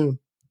pretty soon.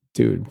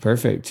 Dude,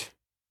 perfect.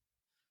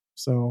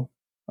 So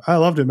I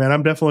loved it, man.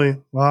 I'm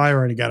definitely, well, I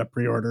already got it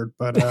pre-ordered,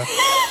 but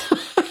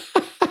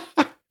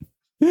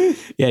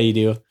Yeah, you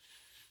do.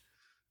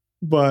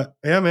 but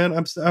yeah, man,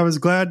 I was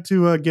glad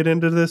to get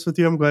into this with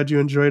you. I'm glad you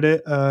enjoyed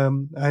it.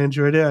 I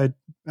enjoyed it.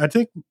 I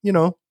think,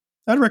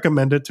 I'd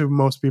recommend it to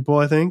most people,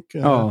 I think.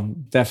 Oh,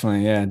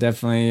 definitely. Yeah,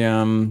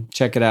 definitely.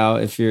 Check it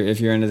out if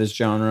you're into this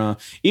genre.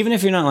 Even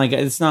if you're not, like,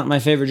 it's not my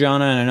favorite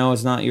genre, and I know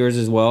it's not yours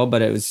as well,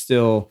 but it was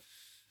still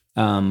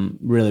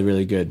really,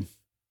 really good.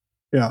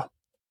 Yeah.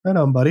 Right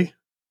on, buddy.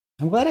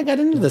 I'm glad I got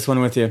into this one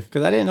with you,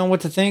 because I didn't know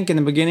what to think in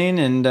the beginning.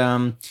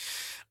 And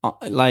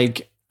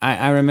like,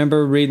 I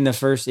remember reading the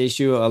first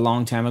issue a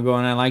long time ago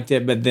and I liked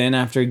it. But then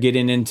after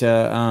getting into,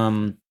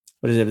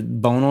 what is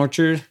it, Bone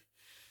Orchard?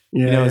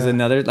 Yeah. It was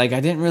another, like,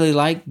 I didn't really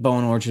like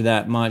Bone Orchard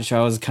that much.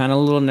 I was kind of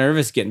a little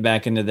nervous getting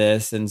back into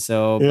this. And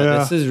so, but Yeah.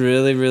 this is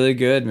really, really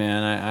good,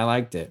 man. I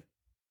liked it.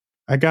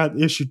 I got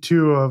issue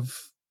 2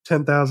 of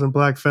 10,000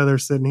 Black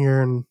Feathers sitting here,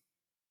 and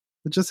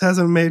it just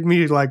hasn't made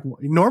me like,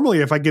 normally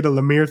if I get a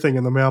Lemire thing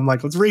in the mail, I'm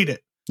like, let's read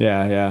it.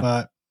 Yeah. Yeah.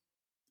 But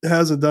it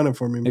hasn't done it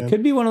for me, man. It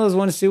could be one of those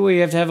ones too where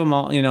you have to have them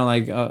all,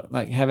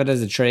 like have it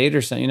as a trade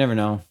or something. You never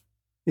know.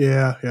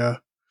 Yeah. Yeah.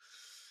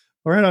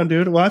 All right on,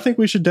 dude. Well, I think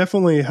we should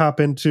definitely hop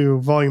into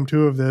volume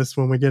 2 of this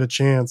when we get a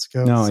chance,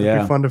 because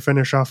it'd be fun to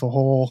finish off a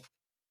whole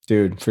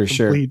dude, for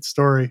sure, complete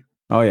story.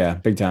 Oh yeah,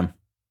 big time.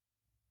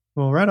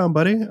 Well, right on,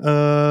 buddy.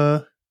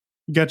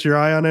 You got your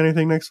eye on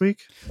anything next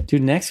week?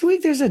 Dude, next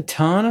week there's a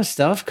ton of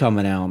stuff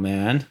coming out,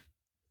 man.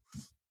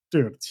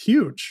 Dude, it's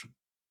huge.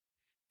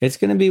 It's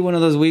going to be one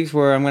of those weeks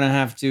where I'm going to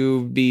have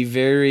to be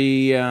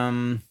very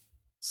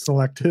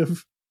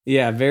selective.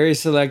 Yeah, very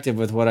selective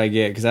with what I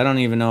get, because I don't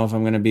even know if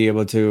I'm going to be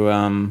able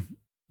to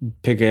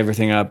pick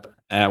everything up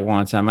at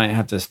once. I might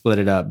have to split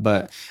it up,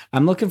 but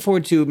I'm looking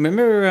forward to,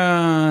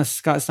 remember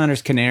Scott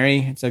Snyder's Canary?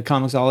 It's a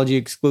Comixology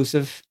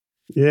exclusive.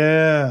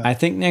 Yeah. I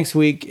think next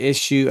week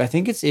I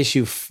think it's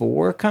issue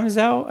 4 comes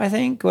out, I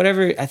think.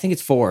 Whatever, I think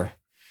it's 4.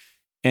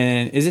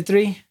 And is it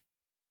 3?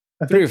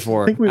 3 or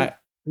 4?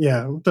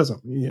 It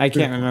doesn't. Yeah, I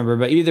can't remember,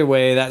 but either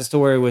way, that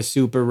story was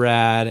super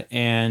rad,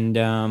 and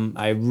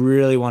I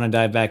really want to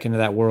dive back into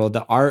that world.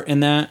 The art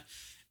in that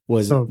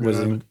was so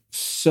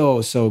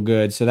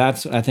good. So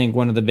that's, I think,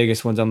 one of the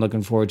biggest ones I'm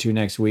looking forward to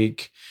next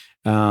week.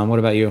 What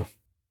about you?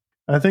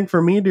 I think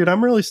for me, dude,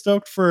 I'm really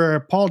stoked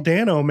for Paul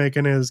Dano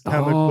making his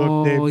comic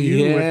book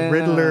debut with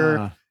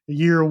Riddler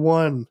Year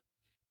 1.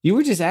 You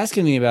were just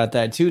asking me about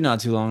that too not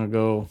too long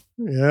ago.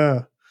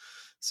 Yeah.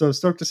 So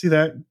stoked to see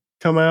that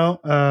come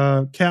out.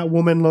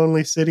 Catwoman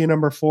Lonely City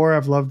 #4.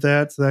 I've loved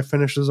that. So that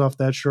finishes off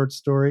that short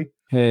story.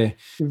 Hey,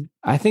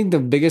 I think the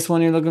biggest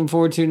one you're looking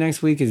forward to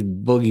next week is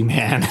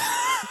Boogeyman.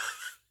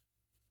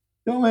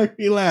 Don't make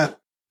me laugh.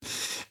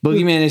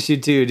 Boogeyman issue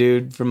 2,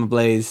 dude, from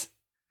Ablaze.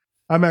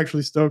 I'm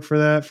actually stoked for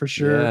that for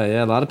sure.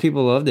 Yeah. A lot of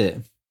people loved it.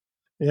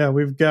 Yeah,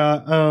 we've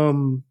got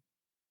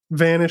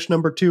Vanish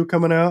 #2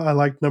 coming out. I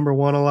liked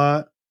 #1 a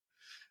lot.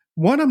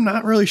 One I'm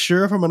not really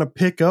sure if I'm going to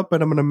pick up,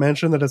 but I'm going to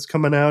mention that it's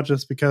coming out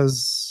just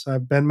because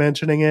I've been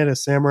mentioning it,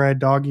 is Samurai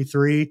Doggy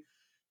 3.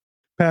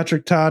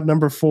 Patrick Todd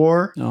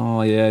 #4.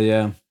 Oh,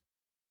 yeah.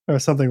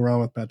 There's something wrong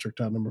with Patrick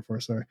Todd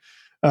 #4, sorry.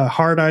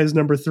 Hard Eyes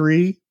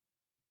 #3.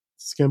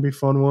 It's going to be a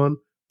fun one.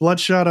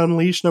 Bloodshot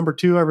Unleashed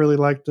 #2. I really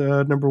liked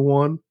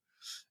 #1.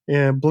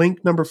 And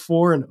Blink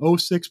 #4 and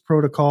 06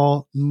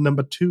 Protocol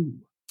 #2.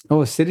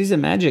 Oh, Cities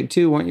of Magic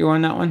too. Weren't you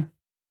on that one?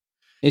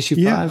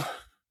 Issue 5.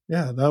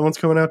 Yeah, that one's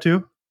coming out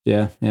too.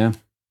 Yeah. Right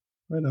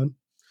on.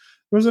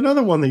 There was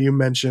another one that you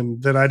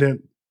mentioned that I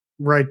didn't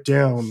write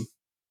down.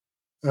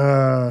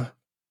 Stuff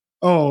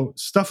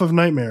of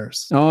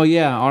Nightmares. Oh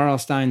yeah, R.L.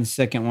 Stein's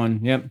second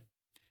one. Yep.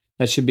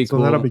 That should be cool.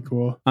 So that'll be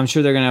cool. I'm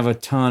sure they're going to have a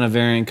ton of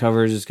variant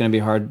covers. It's going to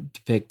be hard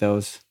to pick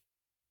those.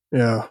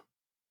 Yeah.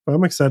 But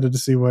I'm excited to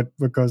see what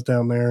goes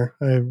down there.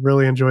 I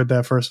really enjoyed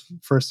that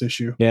first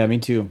issue. Yeah, me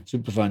too.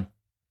 Super fun.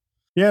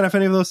 Yeah, and if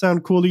any of those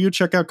sound cool to you,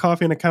 check out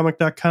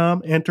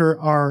coffeeandacomic.com. Enter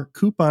our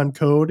coupon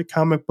code,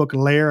 Comic Book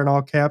Lair, in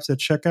all caps at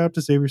checkout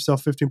to save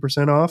yourself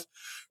 15% off.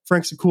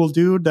 Frank's a cool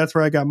dude. That's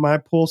where I got my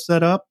pool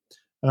set up.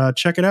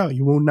 Check it out.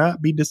 You will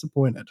not be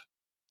disappointed.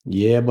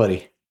 Yeah,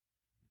 buddy.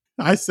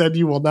 I said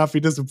you will not be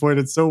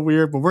disappointed. So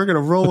weird, but we're going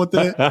to roll with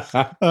it.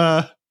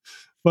 But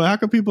how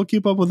can people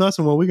keep up with us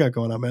and what we got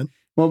going on, man?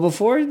 Well,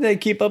 before they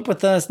keep up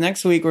with us,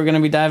 next week we're going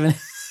to be diving.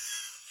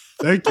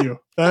 Thank you.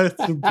 That's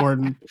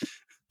important.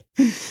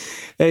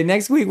 Hey,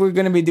 next week we're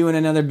going to be doing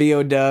another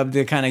BO dub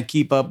to kind of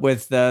keep up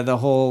with the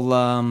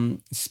whole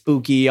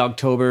spooky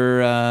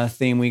October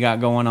theme we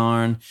got going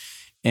on.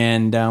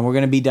 And we're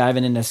going to be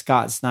diving into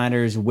Scott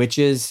Snyder's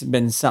Witches.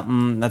 Been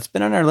something that's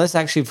been on our list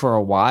actually for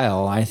a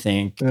while, I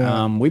think.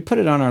 Yeah. We put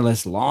it on our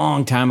list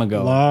long time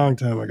ago.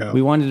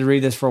 We wanted to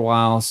read this for a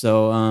while,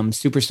 so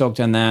super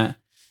stoked on that.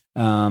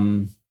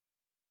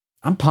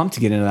 I'm pumped to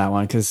get into that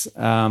one because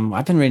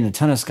I've been reading a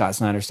ton of Scott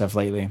Snyder stuff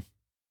lately.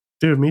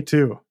 Dude, me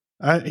too.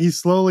 He's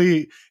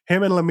slowly,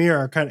 him and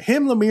Lemire and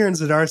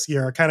Zdarsky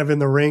are kind of in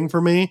the ring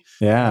for me.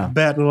 Yeah.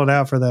 Battling it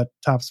out for that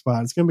top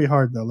spot. It's going to be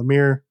hard though.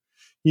 Lemire,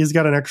 he's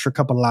got an extra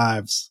couple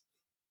lives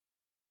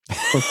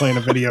for playing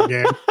a video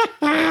game.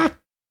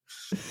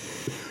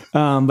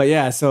 But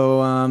yeah,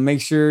 so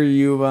make sure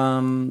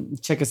you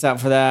check us out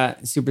for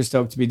that. Super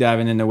stoked to be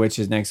diving into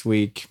Witches next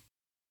week.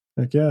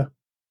 Heck yeah.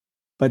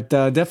 But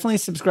definitely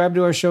subscribe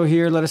to our show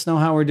here. Let us know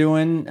how we're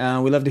doing.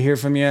 We love to hear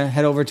from you.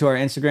 Head over to our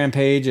Instagram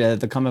page at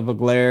the Comic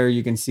Book Lair.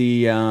 You can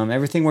see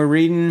everything we're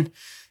reading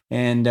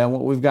and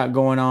what we've got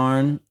going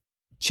on.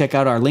 Check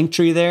out our link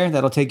tree there.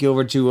 That'll take you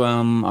over to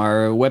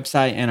our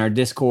website and our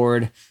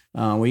Discord.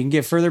 Where you can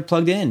get further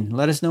plugged in.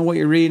 Let us know what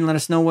you're reading. Let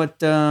us know what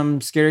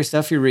scary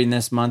stuff you're reading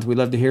this month. We'd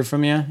love to hear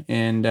from you,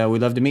 and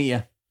we'd love to meet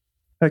you.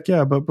 Heck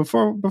yeah. But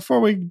before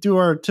we do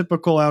our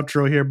typical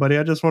outro here, buddy,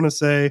 I just want to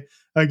say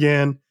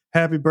again,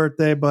 happy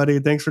birthday, buddy.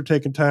 Thanks for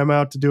taking time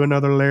out to do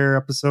another Lair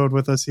episode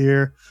with us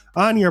here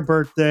on your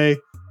birthday.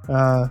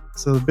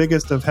 So the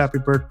biggest of happy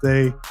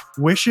birthday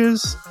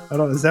wishes.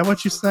 Is that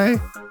what you say?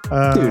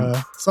 Dude,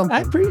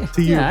 something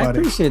to you, buddy. I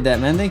appreciate that,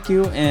 man. Thank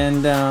you.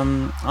 And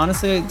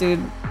honestly, dude,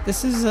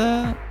 this is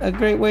a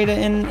great way to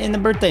end the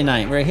birthday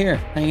night right here,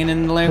 hanging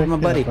in the Lair with my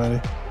buddy.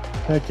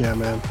 Heck yeah,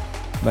 man.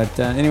 But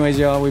anyways,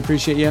 y'all, we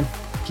appreciate you.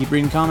 Keep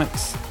reading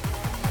comics.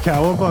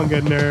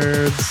 Cowabunga,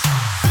 nerds.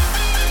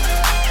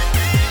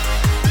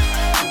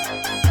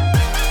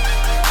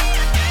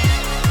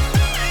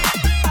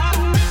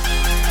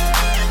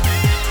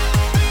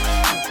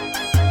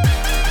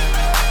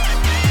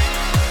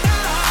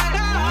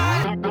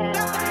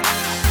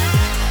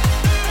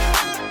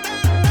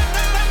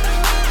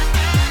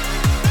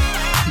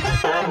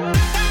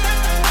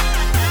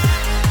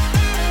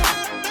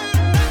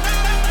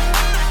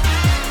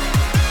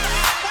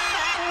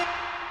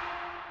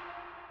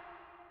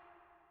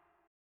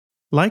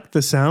 Like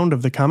the sound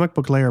of the Comic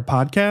Book Layer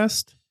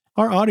podcast?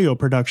 Our audio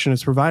production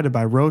is provided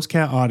by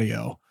Rosecat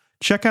Audio.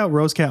 Check out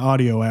Rosecat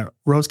Audio at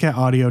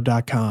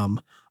rosecataudio.com.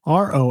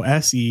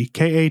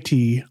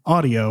 ROSEKAT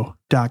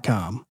audio.com.